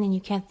brain and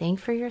you can't think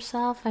for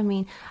yourself? I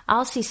mean,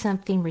 I'll see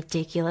something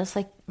ridiculous.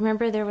 Like,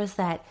 remember there was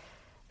that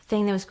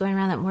thing that was going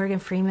around that Morgan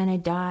Freeman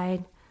had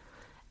died?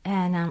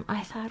 And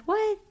I thought,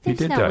 what? He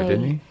did die,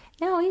 didn't he?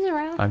 No, he's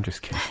around. I'm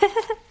just kidding.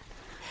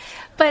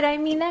 But I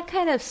mean, that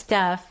kind of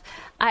stuff.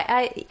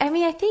 I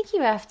mean, I think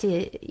you have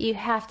to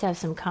have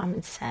some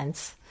common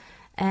sense.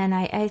 And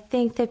I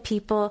think that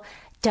people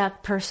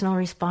duck personal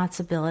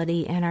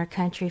responsibility in our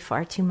country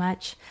far too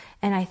much.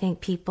 And I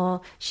think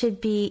people should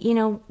be,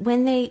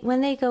 when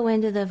they go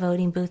into the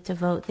voting booth to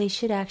vote, they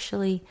should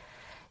actually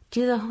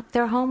do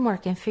their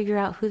homework and figure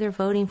out who they're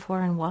voting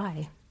for and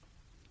why.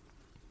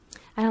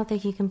 I don't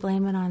think you can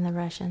blame it on the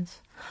Russians.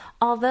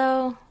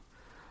 Although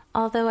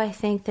I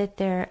think that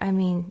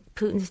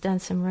Putin's done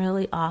some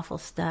really awful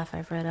stuff.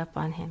 I've read up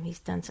on him. He's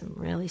done some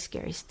really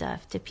scary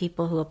stuff to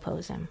people who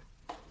oppose him.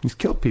 He's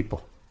killed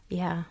people.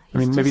 Yeah. I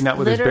mean, maybe not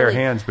with his bare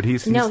hands, but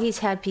he's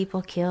had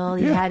people killed.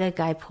 He had a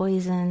guy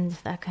poisoned,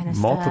 that kind of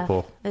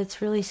Multiple. stuff. It's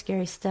really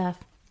scary stuff.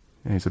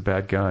 Yeah, he's a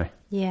bad guy.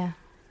 Yeah.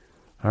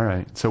 All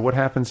right. So what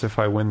happens if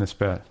I win this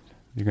bet?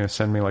 You're going to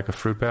send me like a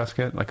fruit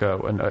basket, like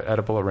an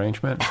edible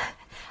arrangement?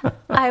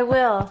 I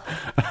will.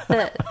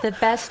 The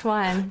best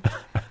one.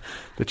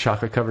 The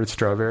chocolate-covered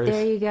strawberries?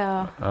 There you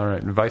go. All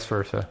right, and vice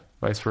versa.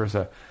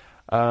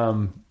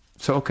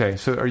 So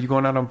are you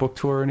going out on book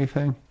tour or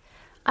anything?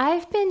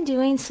 I've been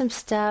doing some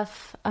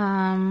stuff.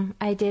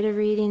 I did a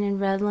reading in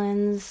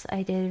Redlands.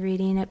 I did a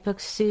reading at Book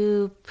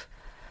Soup.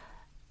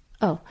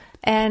 Oh,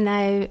 and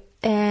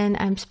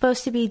I'm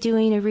supposed to be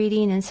doing a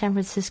reading in San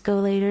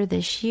Francisco later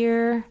this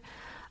year.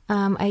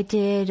 I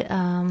did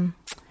a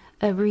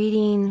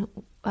reading,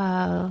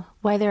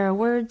 Why There Are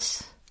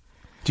Words.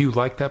 Do you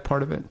like that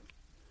part of it?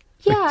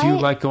 Yeah. Like, do you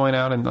like going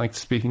out and like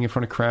speaking in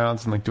front of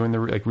crowds and like doing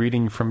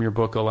reading from your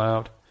book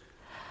aloud?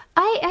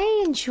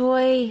 I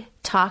enjoy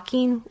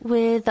talking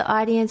with the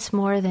audience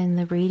more than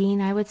the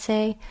reading, I would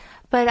say,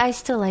 but I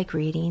still like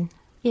reading.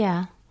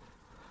 Yeah.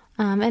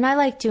 And I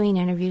like doing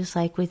interviews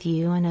like with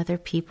you and other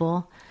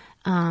people,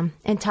 and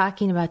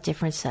talking about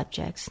different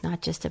subjects,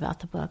 not just about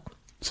the book.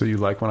 So you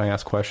like when I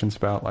ask questions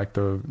about like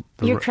the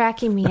You're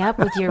cracking me up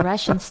with your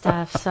Russian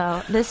stuff.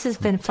 So this has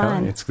been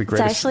fun. It's the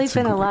greatest. It's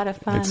actually been a lot of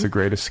fun. It's the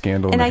greatest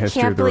scandal in the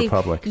history of the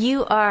Republic.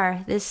 You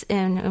are this,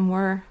 and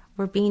we're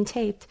being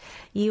taped.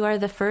 You are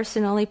the first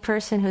and only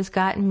person who's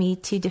gotten me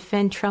to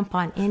defend Trump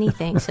on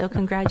anything. So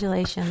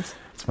congratulations.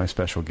 It's my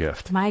special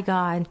gift. My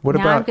God.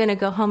 Now I'm going to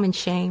go home in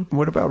shame.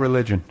 What about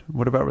religion?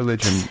 What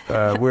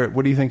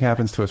do you think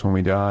happens to us when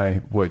we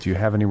die? Do you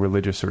have any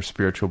religious or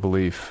spiritual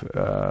belief,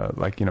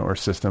 or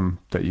system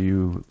that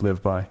you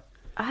live by?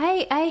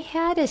 I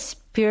had a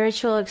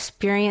spiritual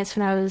experience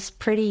when I was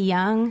pretty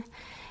young,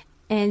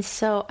 and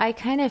so I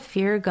kind of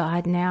fear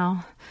God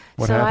now.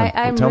 What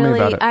happened? Tell me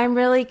about it. I'm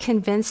really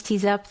convinced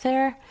he's up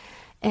there,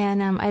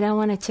 and I don't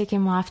want to tick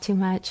him off too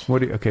much. So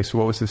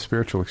what was the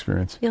spiritual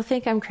experience? You'll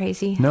think I'm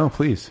crazy. No,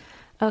 please.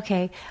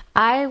 Okay.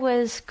 I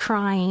was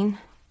crying,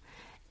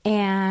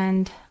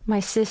 and my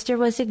sister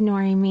was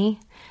ignoring me,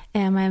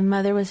 and my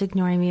mother was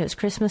ignoring me. It was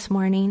Christmas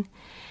morning,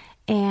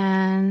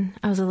 and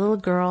I was a little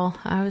girl.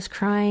 I was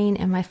crying,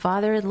 and my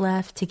father had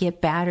left to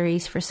get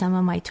batteries for some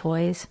of my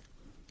toys.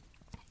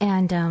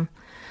 And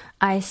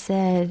I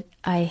said,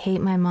 I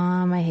hate my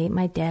mom, I hate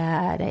my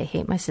dad, I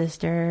hate my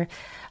sister,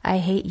 I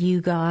hate you,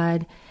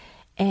 God.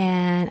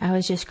 And I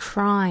was just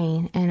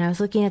crying, and I was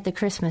looking at the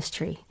Christmas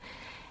tree.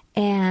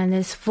 And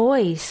this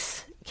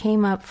voice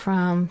came up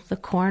from the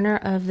corner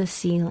of the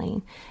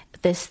ceiling,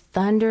 this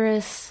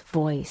thunderous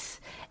voice,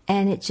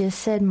 and it just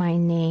said my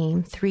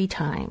name 3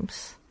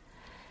 times.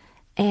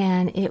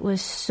 And it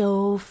was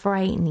so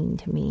frightening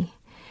to me.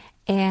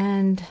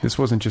 And this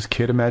wasn't just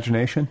kid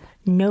imagination?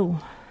 No.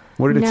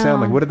 What did it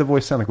sound like? What did the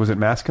voice sound like? Was it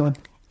masculine?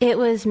 It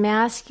was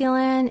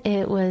masculine.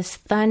 It was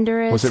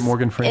thunderous. Was it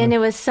Morgan Freeman? And it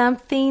was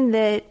something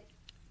that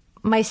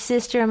my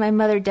sister and my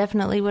mother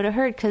definitely would have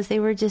heard because they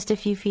were just a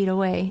few feet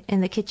away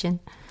in the kitchen.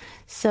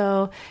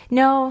 So,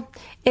 no,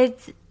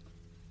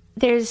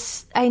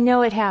 I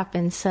know it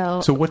happened.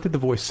 So what did the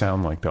voice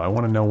sound like, though? I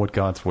want to know what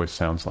God's voice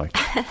sounds like.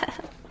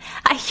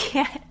 I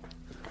can't.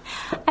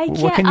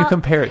 What can you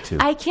compare it to?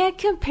 I can't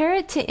compare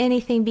it to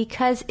anything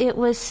because it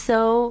was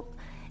so...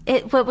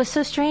 what was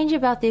so strange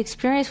about the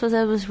experience was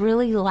it was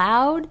really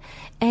loud,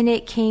 and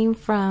it came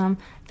from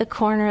the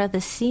corner of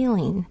the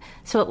ceiling.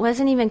 So it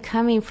wasn't even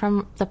coming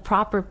from the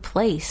proper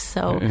place.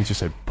 So and it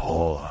just said,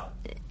 Paula.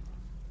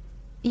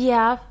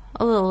 Yeah,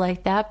 a little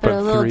like that, but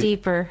a little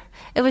deeper.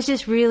 It was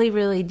just really,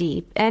 really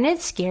deep, and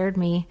it scared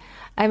me.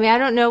 I mean, I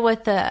don't know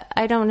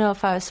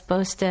if I was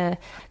supposed to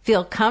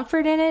feel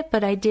comfort in it,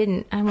 but I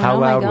didn't. I went, How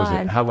loud my God.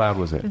 was it? How loud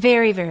was it?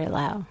 Very, very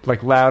loud.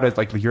 Like loud as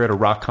like you're at a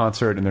rock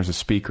concert and there's a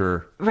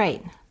speaker.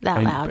 Right.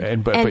 That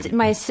loud. But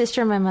my sister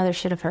and my mother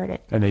should have heard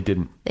it. And they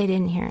didn't? They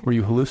didn't hear it. Were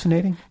you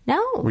hallucinating?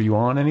 No. Were you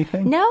on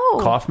anything? No.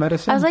 Cough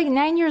medicine? I was like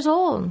 9 years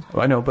old.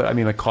 I know, but I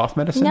mean like cough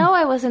medicine? No,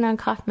 I wasn't on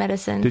cough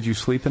medicine. Did you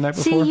sleep the night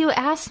before? See, you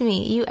asked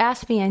me,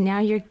 and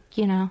now you're,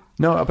 No,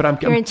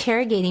 but you're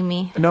interrogating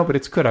me. No, but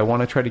it's good. I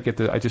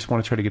just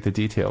want to try to get the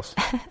details.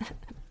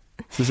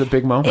 This is a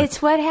big moment.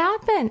 It's what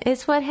happened.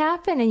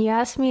 And you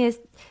asked me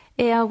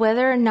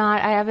whether or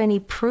not I have any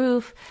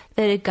proof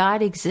that a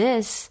God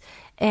exists.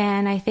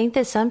 And I think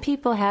that some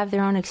people have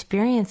their own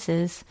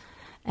experiences,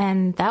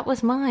 and that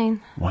was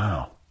mine.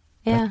 Wow.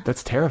 Yeah.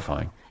 That's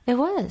terrifying. It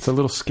was. It's a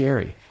little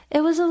scary.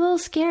 It was a little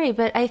scary,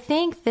 but I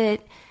think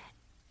that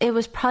it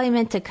was probably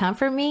meant to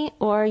comfort me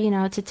or,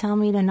 to tell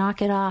me to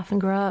knock it off and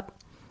grow up.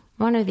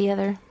 One or the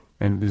other.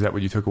 And is that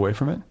what you took away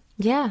from it?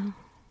 Yeah.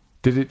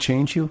 Did it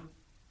change you?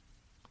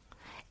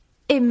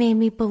 It made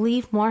me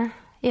believe more.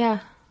 Yeah.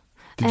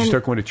 Did you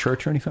start going to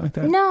church or anything like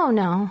that?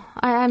 No.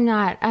 I'm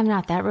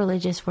not that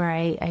religious where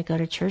I go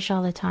to church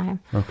all the time.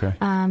 Okay.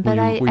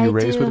 But were you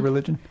raised with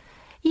religion?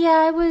 Yeah,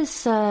 I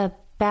was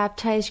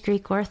baptized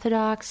Greek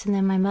Orthodox, and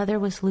then my mother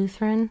was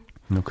Lutheran.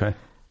 Okay.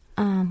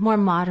 More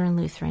modern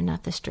Lutheran,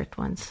 not the strict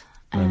ones.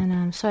 Right.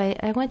 And so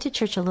I went to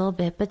church a little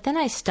bit, but then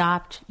I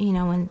stopped,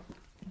 when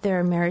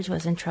their marriage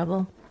was in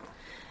trouble.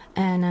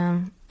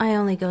 And I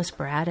only go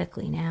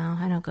sporadically now.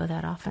 I don't go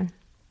that often.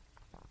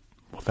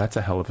 Well, that's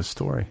a hell of a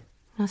story.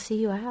 I'll see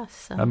you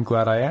asked. So. I'm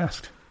glad I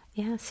asked.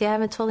 Yeah, see, I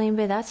haven't told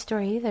anybody that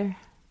story either.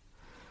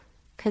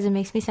 Because it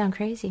makes me sound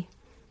crazy.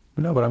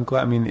 No, but I'm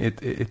glad. I mean,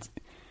 it's.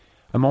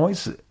 I'm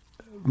always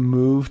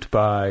moved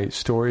by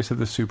stories of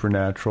the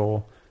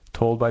supernatural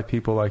told by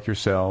people like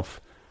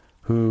yourself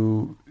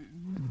who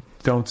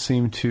don't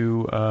seem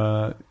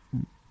to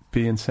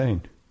be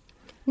insane.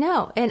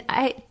 No, and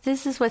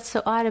this is what's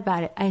so odd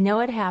about it. I know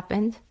it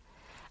happened.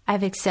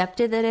 I've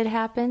accepted that it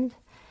happened,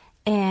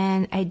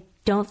 and I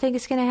don't think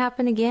it's going to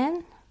happen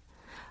again.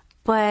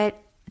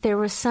 But there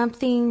was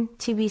something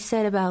to be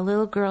said about a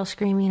little girl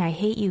screaming, "I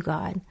hate you,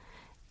 God,"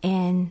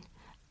 and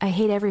 "I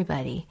hate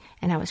everybody,"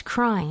 and I was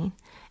crying,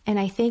 and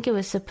I think it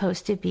was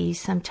supposed to be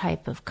some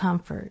type of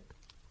comfort.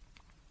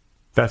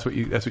 That's what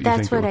you think.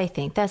 That's what I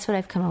think. That's what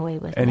I've come away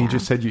with. And now. he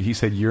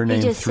said your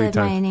name 3 times. He just said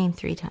my name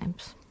 3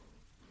 times.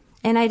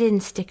 And I didn't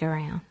stick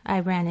around.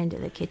 I ran into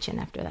the kitchen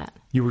after that.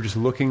 You were just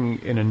looking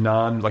in an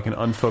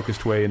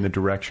unfocused way in the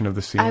direction of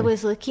the ceiling? I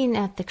was looking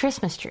at the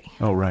Christmas tree.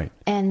 Oh, right.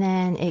 And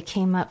then it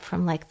came up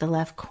from like the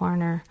left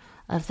corner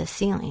of the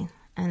ceiling.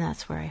 And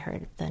that's where I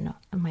heard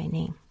my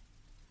name.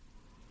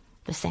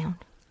 The sound.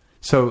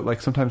 So,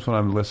 like, sometimes when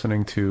I'm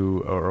listening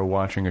to or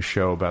watching a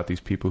show about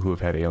these people who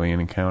have had alien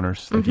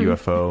encounters, like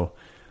UFO,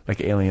 like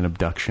alien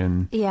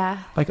abduction. Yeah.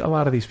 Like, a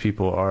lot of these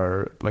people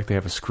are, like, they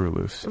have a screw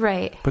loose.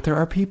 Right. But there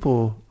are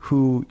people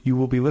who you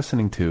will be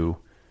listening to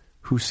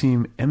who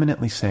seem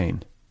eminently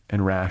sane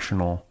and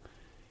rational.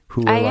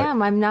 Who I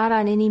am. I'm not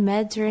on any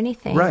meds or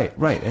anything. Right.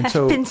 And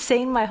so I've been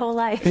sane my whole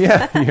life.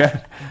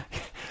 Yeah.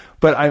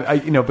 But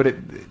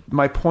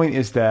my point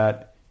is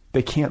that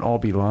they can't all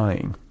be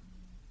lying.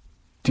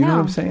 Do you know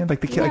what I'm saying?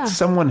 Like, like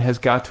someone has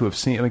got to have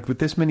seen, like, with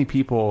this many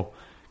people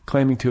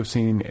claiming to have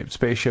seen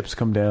spaceships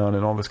come down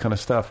and all this kind of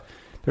stuff.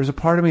 There's a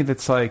part of me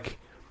that's like,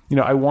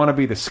 I want to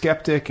be the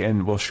skeptic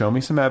and will show me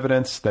some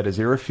evidence that is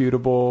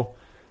irrefutable,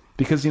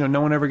 because,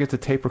 no one ever gets a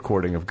tape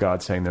recording of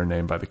God saying their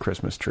name by the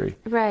Christmas tree.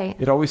 Right.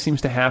 It always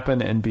seems to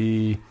happen and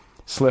be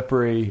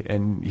slippery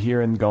and here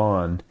and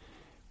gone.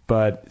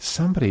 But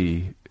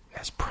somebody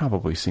has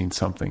probably seen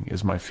something,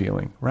 is my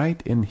feeling,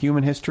 right? In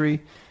human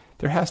history,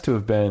 there has to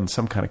have been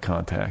some kind of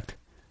contact.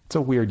 It's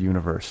a weird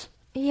universe.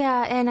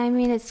 Yeah, and I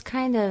mean, it's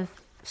kind of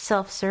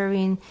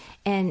self-serving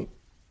and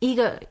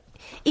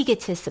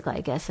egotistical,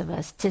 I guess, of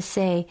us to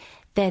say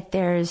that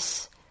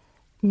there's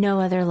no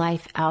other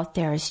life out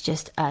there. It's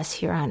just us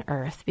here on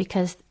Earth,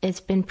 because it's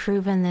been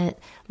proven that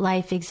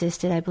life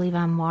existed, I believe,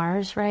 on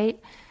Mars,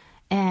 right?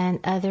 And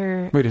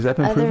Wait, has that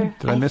been proven?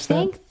 Did I miss that? I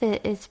think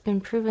that it's been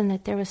proven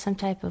that there was some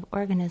type of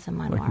organism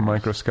on Mars. Like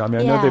microscopic.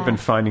 I know they've been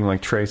finding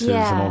like traces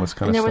and all this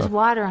kind of stuff. And there was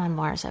water on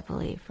Mars, I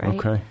believe, right?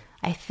 Okay.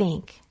 I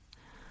think.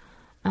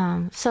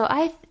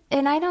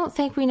 I don't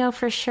think we know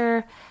for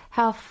sure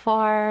how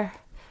far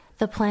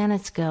the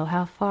planets go,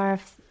 how far,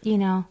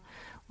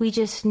 we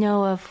just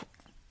know of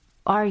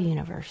our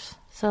universe.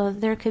 So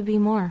there could be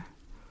more.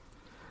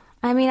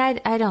 I mean,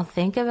 I don't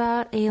think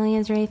about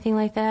aliens or anything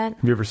like that.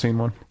 Have you ever seen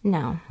one?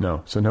 No.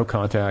 No. So no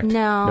contact.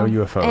 No.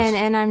 No UFOs.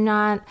 And I'm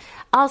not.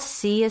 I'll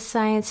see a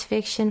science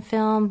fiction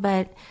film,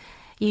 but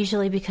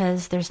usually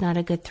because there's not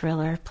a good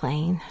thriller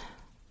playing.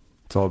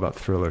 It's all about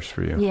thrillers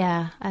for you.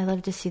 Yeah, I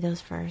love to see those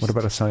first. What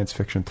about a science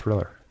fiction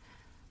thriller?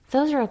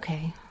 Those are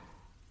okay.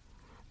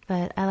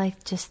 But I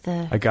like just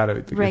the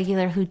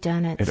regular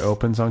whodunits. It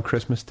opens on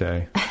Christmas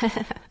Day.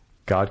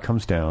 God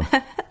comes down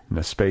in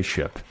a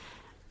spaceship.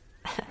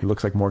 He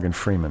looks like Morgan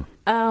Freeman.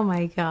 Oh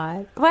my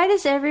God! Why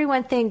does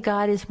everyone think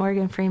God is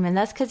Morgan Freeman?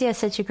 That's because he has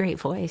such a great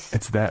voice.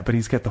 It's that, but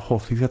he's got the whole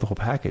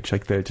package,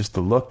 like just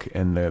the look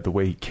and the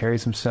way he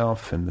carries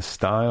himself and the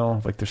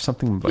style. Like there's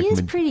something like he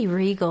is pretty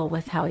regal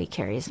with how he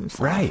carries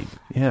himself. Right?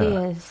 Yeah, he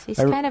is. He's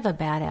kind of a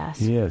badass.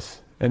 He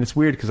is, and it's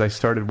weird because I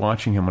started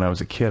watching him when I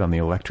was a kid on the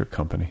Electric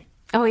Company.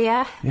 Oh,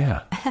 yeah?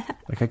 Yeah.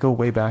 Like, I go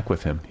way back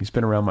with him. He's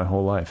been around my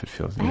whole life, it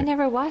feels like. I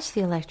never watched The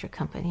Electric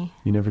Company.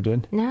 You never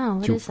did? No,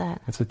 what is that?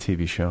 It's a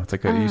TV show. It's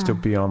like, it used to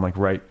be on, like,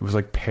 it was,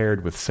 like,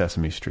 paired with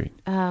Sesame Street.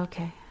 Oh,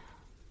 okay.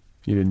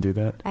 You didn't do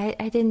that?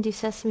 I didn't do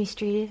Sesame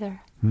Street either.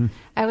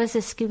 I was a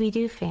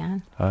Scooby-Doo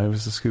fan. I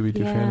was a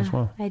Scooby-Doo fan as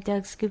well. I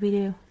dug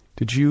Scooby-Doo.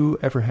 Did you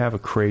ever have a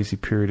crazy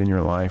period in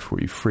your life where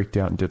you freaked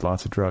out and did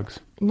lots of drugs?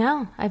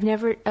 No, I've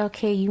never,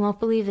 okay, you won't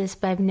believe this,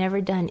 but I've never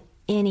done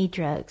any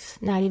drugs,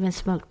 not even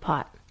smoked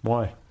pot.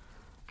 Why?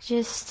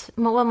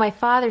 My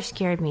father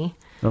scared me.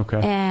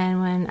 Okay.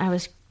 And when I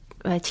was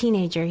a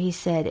teenager, he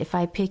said, if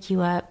I pick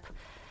you up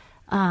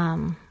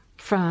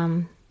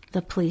from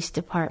the police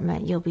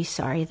department, you'll be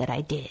sorry that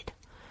I did.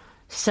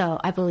 So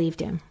I believed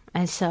him.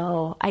 And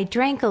so I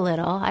drank a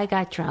little. I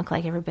got drunk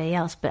like everybody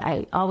else, but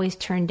I always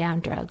turned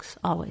down drugs,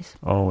 always.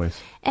 Always.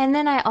 And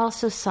then I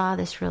also saw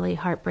this really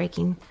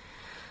heartbreaking,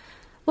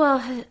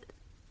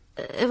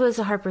 it was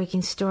a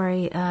heartbreaking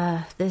story.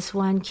 This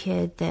one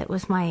kid that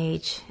was my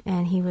age,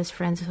 and he was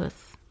friends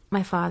with,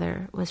 my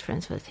father was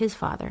friends with his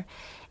father,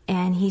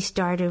 and he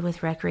started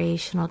with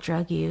recreational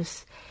drug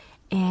use.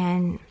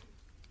 And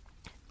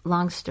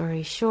long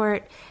story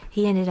short,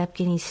 he ended up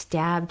getting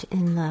stabbed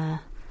in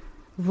the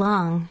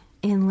lung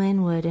in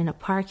Linwood in a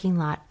parking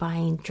lot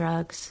buying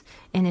drugs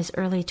in his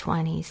early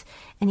 20s.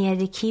 And he had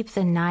to keep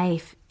the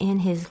knife in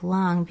his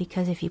lung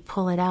because if you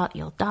pull it out,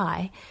 you'll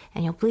die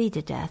and you'll bleed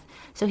to death.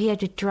 So he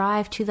had to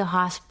drive to the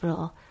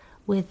hospital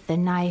with the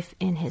knife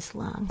in his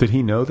lung. Did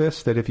he know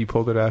this, that if he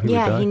pulled it out, he would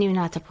die? Yeah, he knew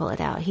not to pull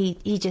it out.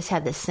 He just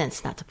had the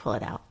sense not to pull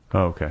it out.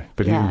 Oh, okay.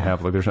 But he didn't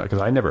have, like,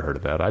 because I never heard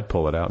of that. I'd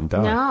pull it out and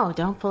die. No,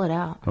 don't pull it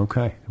out.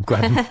 Okay. I'm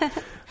glad.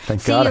 Thank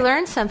See, God. you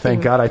learned something.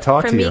 Thank God I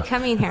talked to you. From me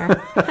coming here.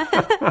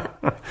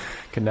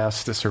 Can now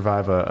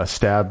survive a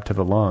stab to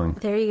the lung.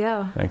 There you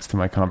go. Thanks to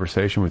my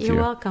conversation with you.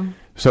 You're welcome.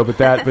 So, but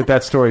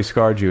that story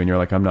scarred you, and you're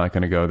like, I'm not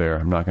going to go there.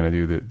 I'm not going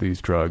to do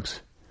these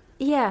drugs.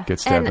 Yeah. Get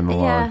stabbed in the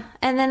lung. Yeah.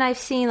 And then I've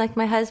seen, like,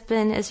 my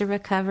husband is a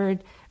recovering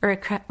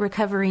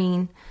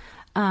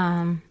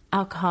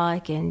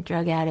alcoholic and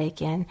drug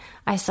addict, and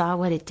I saw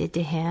what it did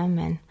to him,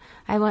 and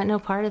I want no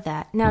part of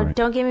that. Now,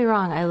 Don't get me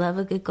wrong. I love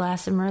a good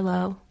glass of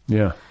Merlot.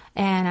 Yeah.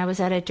 And I was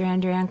at a Duran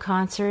Duran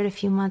concert a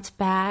few months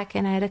back,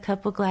 and I had a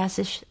couple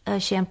glasses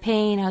of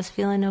champagne. I was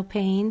feeling no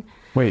pain.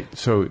 Wait,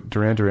 so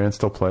Duran Duran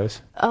still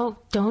plays? Oh,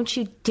 don't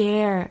you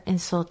dare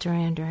insult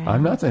Duran Duran.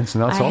 I'm not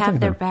insulting them. I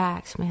have their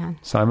backs, man.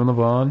 Simon Le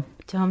Bon?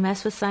 Don't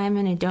mess with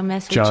Simon, and don't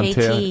mess with John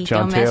JT.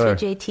 John don't Taylor.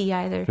 mess with JT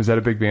either. Was that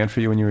a big band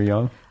for you when you were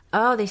young?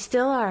 Oh, they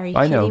still are. Are you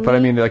I know, kidding but me?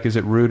 I mean, like, is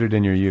it rooted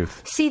in your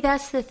youth? See,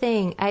 that's the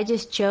thing. I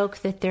just joke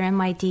that they're in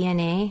my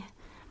DNA.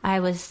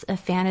 I was a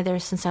fan of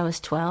theirs since I was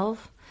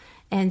 12.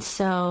 And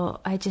so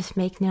I just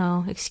make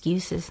no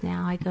excuses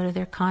now. I go to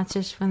their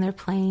concerts when they're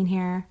playing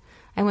here.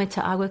 I went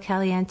to Agua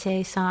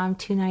Caliente, saw them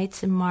 2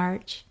 nights in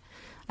March.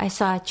 I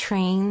saw a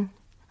Train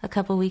a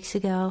couple weeks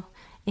ago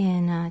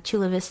in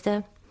Chula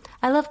Vista.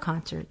 I love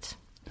concerts.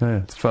 Yeah,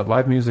 it's fun.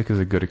 Live music is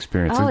a good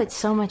experience. Oh, it's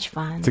so much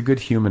fun. It's a good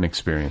human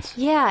experience.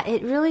 Yeah,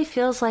 it really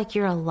feels like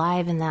you're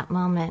alive in that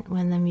moment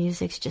when the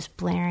music's just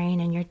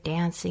blaring and you're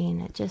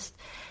dancing.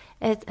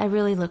 I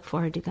really look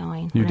forward to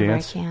going whenever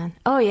I can.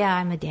 Oh, yeah,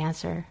 I'm a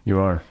dancer. You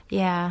are?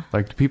 Yeah.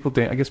 Like, people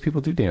I guess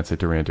people do dance at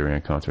Duran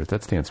Duran concerts.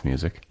 That's dance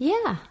music.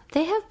 Yeah.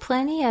 They have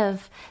plenty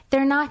of...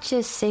 They're not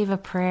just Save a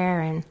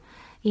Prayer and,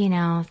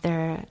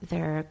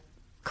 their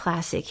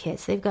classic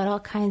hits. They've got all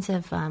kinds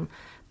of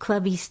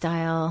clubby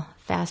style,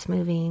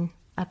 fast-moving,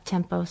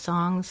 up-tempo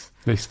songs.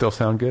 They still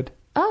sound good?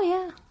 Oh,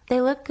 yeah.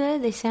 They look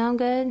good. They sound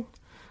good.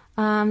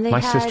 My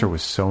sister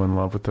was so in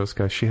love with those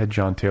guys. She had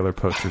John Taylor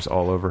posters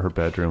all over her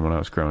bedroom when I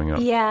was growing up.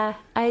 Yeah,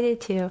 I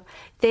did too.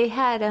 They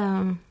had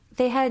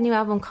a new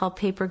album called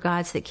Paper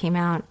Gods that came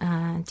out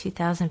in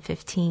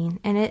 2015,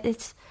 and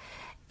it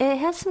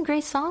has some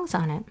great songs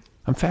on it.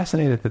 I'm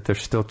fascinated that they're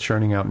still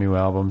churning out new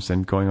albums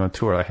and going on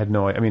tour. I had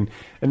no, I mean,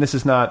 and this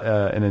is not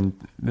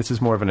this is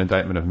more of an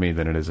indictment of me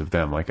than it is of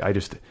them. Like,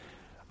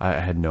 I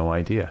had no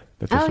idea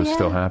that this was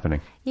still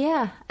happening.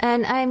 Yeah.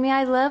 And I mean,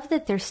 I love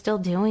that they're still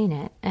doing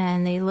it.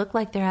 And they look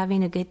like they're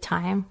having a good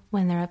time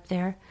when they're up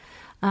there.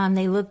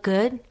 They look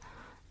good.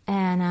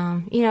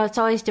 And, it's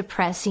always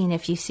depressing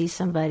if you see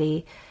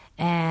somebody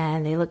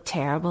and they look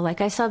terrible. Like,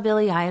 I saw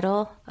Billy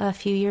Idol a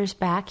few years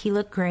back. He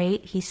looked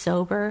great. He's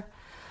sober.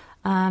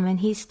 And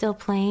he's still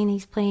playing.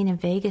 He's playing in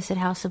Vegas at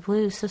House of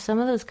Blues. So some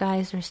of those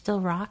guys are still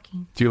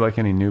rocking. Do you like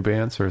any new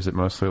bands, or is it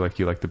mostly like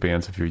you like the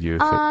bands of your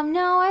youth?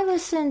 No, I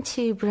listen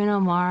to Bruno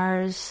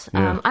Mars.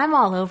 Yeah. I'm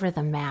all over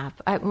the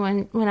map.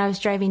 When I was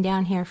driving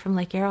down here from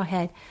Lake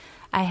Arrowhead,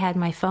 I had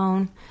my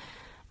phone,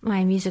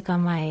 my music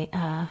on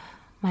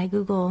my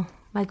Google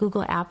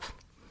app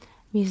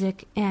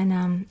music,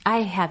 and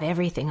I have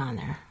everything on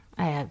there.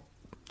 I have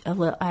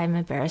I'm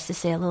embarrassed to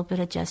say a little bit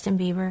of Justin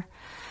Bieber.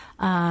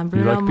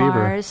 Bruno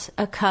Mars,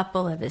 a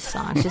couple of his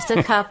songs, just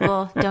a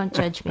couple. Don't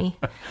judge me.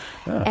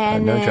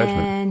 And no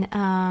then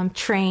judgment.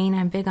 Train,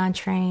 I'm big on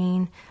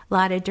Train. A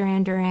lot of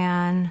Duran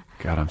Duran.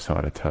 God, I'm so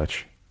out of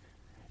touch.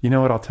 You know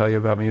what I'll tell you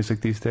about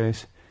music these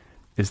days?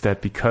 Is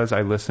that because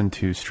I listen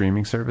to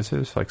streaming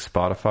services like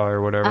Spotify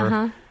or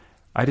whatever,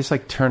 I just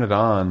like turn it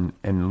on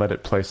and let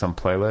it play some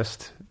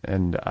playlist,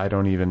 and I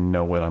don't even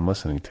know what I'm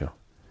listening to.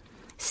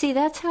 See,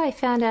 that's how I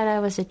found out I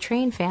was a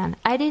Train fan.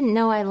 I didn't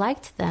know I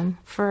liked them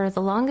for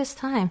the longest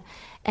time.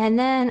 And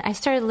then I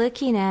started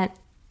looking at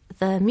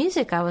the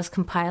music I was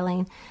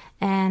compiling,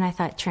 and I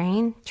thought,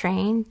 Train.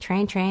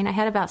 I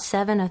had about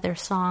 7 of their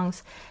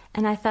songs,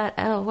 and I thought,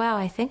 oh, wow,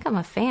 I think I'm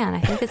a fan.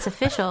 I think it's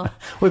official.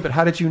 Wait, but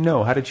how did you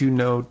know? How did you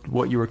know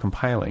what you were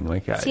compiling?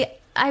 See,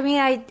 I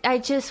mean, I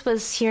just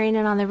was hearing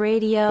it on the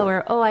radio,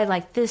 or, oh, I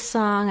like this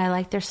song. I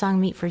like their song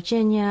Meet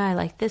Virginia. I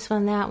like this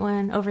one, that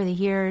one, over the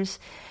years.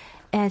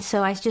 And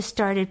so I just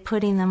started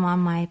putting them on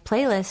my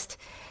playlist,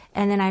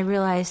 and then I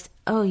realized,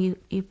 oh, you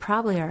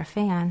probably are a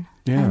fan.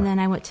 Yeah. And then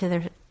I went to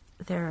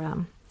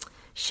their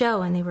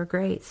show, and they were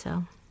great.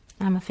 So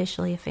I'm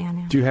officially a fan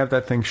now. Do you have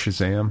that thing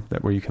Shazam,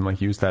 that where you can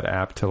like use that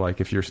app to like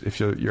if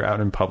you're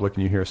out in public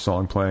and you hear a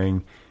song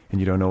playing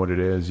and you don't know what it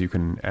is, you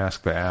can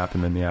ask the app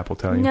and then the app will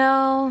tell you?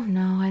 No,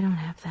 I don't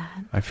have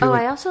that.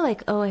 I also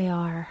like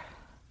OAR.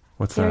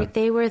 What's that?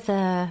 They were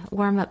the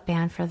warm-up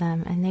band for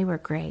them, and they were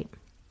great.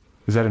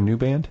 Is that a new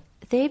band?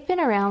 They've been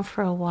around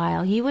for a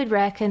while. You would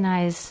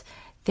recognize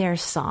their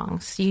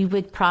songs.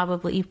 You've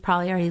probably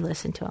already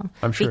listened to them.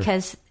 I'm sure.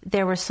 Because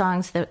there were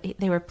songs that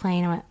they were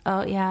playing. I went,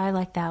 oh, yeah, I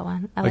like that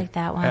one. I like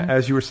that one.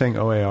 As you were saying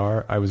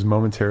OAR, I was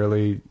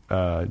momentarily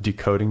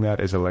decoding that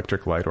as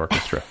Electric Light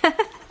Orchestra.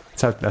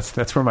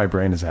 That's where my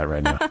brain is at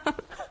right now.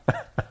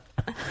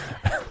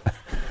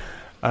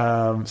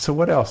 So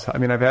what else? I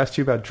mean, I've asked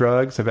you about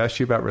drugs. I've asked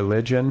you about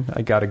religion.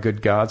 I got a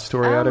good God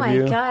story out of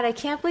you. Oh, my God. I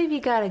can't believe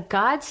you got a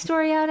God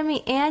story out of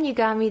me, and you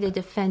got me to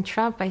defend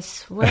Trump, I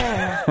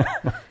swear.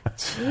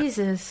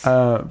 Jesus.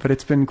 But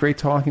it's been great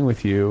talking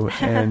with you,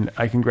 and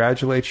I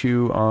congratulate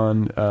you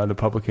on the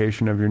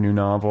publication of your new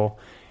novel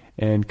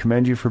and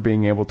commend you for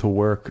being able to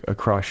work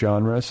across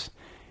genres.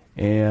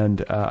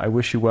 And I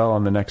wish you well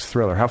on the next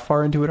thriller. How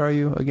far into it are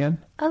you again?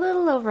 A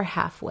little over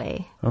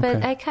halfway. Okay.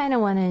 But I kind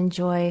of want to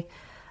enjoy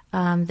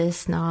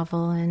this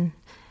novel and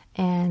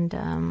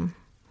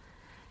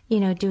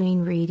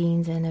doing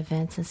readings and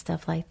events and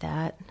stuff like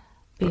that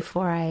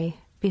before I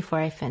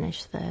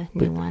finish the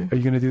new one. Are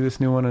you going to do this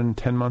new one in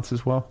 10 months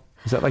as well?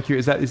 Is that like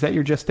is that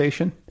your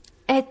gestation?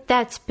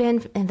 That's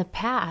been in the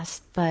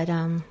past, but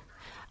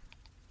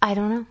I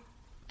don't know.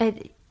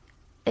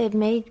 It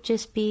may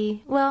just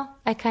be, well,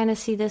 I kind of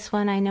see this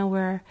one. I know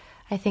where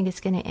I think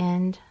it's going to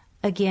end.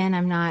 Again,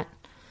 I'm not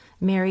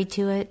married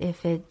to it.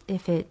 If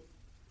it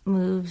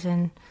moves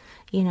and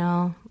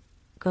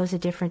goes a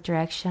different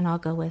direction, I'll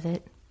go with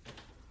it.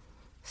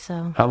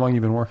 So how long have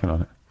you been working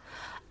on it?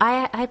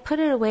 I put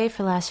it away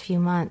for the last few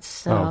months.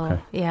 So okay.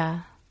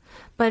 Yeah,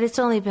 but it's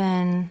only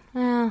been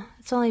I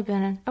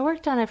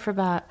worked on it for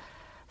about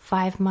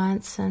 5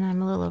 months, and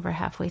I'm a little over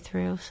halfway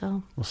through.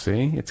 So we'll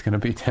see. It's going to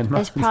be 10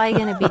 months. It's probably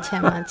going to be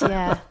 10 months.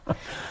 Yeah.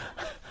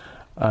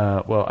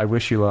 Well, I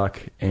wish you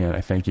luck, and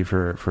I thank you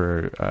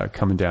for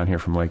coming down here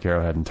from Lake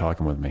Arrowhead and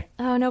talking with me.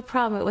 Oh, no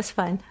problem. It was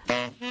fun.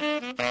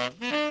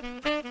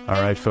 All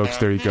right, folks,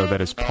 there you go.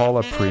 That is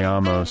Paula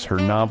Priamos. Her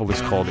novel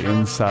is called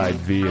Inside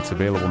V. It's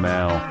available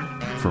now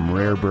from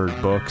Rare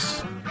Bird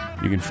Books.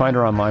 You can find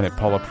her online at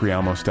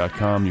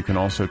paulapriamos.com. You can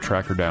also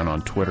track her down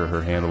on Twitter.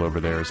 Her handle over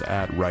there is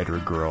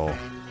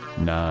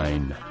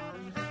 @WriterGirl9.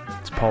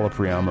 It's Paula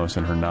Priamos,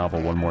 and her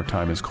novel, one more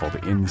time, is called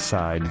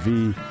Inside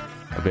V.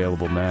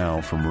 Available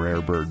now from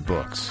Rare Bird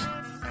Books.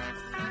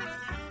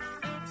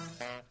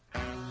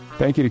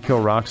 Thank you to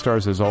Kill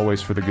Rockstars, as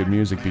always, for the good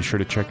music. Be sure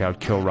to check out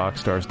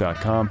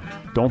killrockstars.com.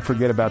 Don't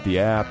forget about the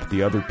app,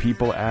 the Other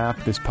People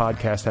app. This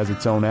podcast has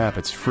its own app.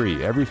 It's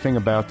free. Everything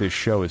about this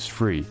show is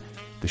free.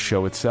 The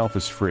show itself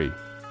is free.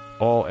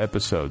 All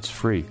episodes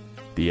free.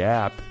 The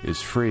app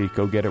is free.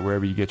 Go get it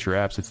wherever you get your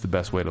apps. It's the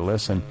best way to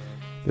listen.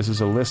 This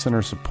is a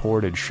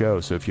listener-supported show,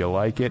 so if you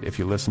like it, if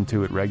you listen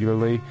to it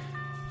regularly,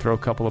 throw a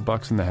couple of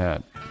bucks in the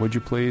hat. Would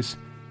you please?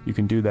 You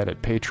can do that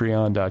at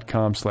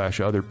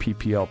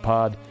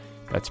patreon.com/otherpplpod.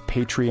 That's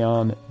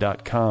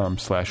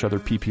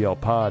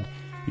patreon.com/otherpplpod.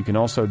 You can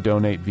also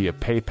donate via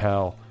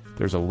PayPal.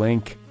 There's a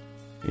link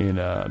in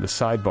the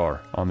sidebar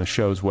on the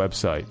show's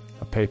website,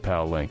 a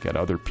PayPal link at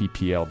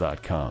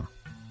otherppl.com.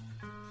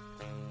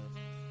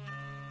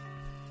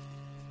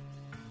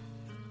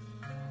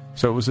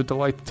 So it was a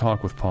delight to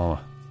talk with Paula.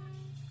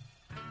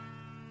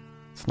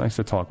 It's nice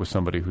to talk with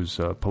somebody whose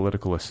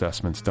political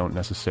assessments don't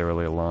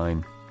necessarily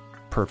align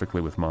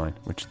perfectly with mine,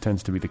 which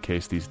tends to be the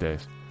case these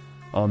days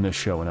on this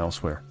show and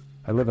elsewhere.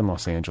 I live in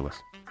Los Angeles.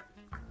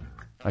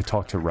 I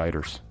talk to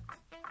writers.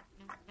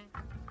 I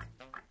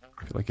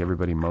feel like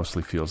everybody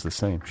mostly feels the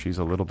same. She's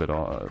a little bit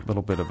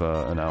of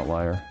an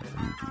outlier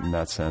in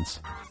that sense.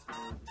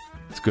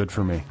 It's good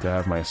for me to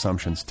have my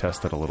assumptions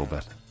tested a little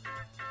bit.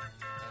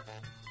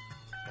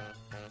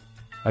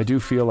 I do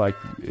feel like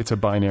it's a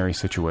binary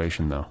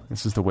situation, though.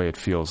 This is the way it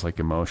feels like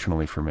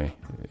emotionally for me,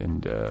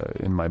 and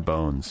in my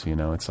bones.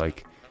 It's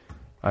like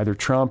either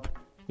Trump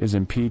is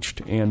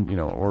impeached and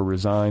or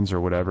resigns or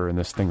whatever, and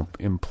this thing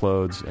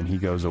implodes and he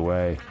goes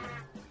away,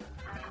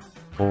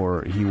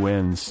 or he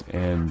wins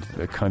and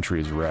the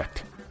country is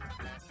wrecked.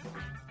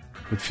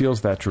 It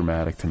feels that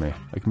dramatic to me.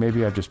 Like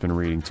maybe I've just been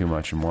reading too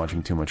much and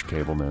watching too much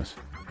cable news.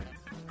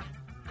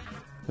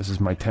 This is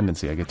my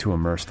tendency. I get too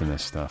immersed in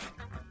this stuff.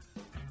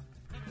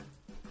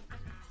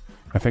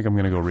 I think I'm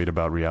going to go read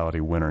about Reality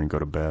Winner and go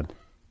to bed.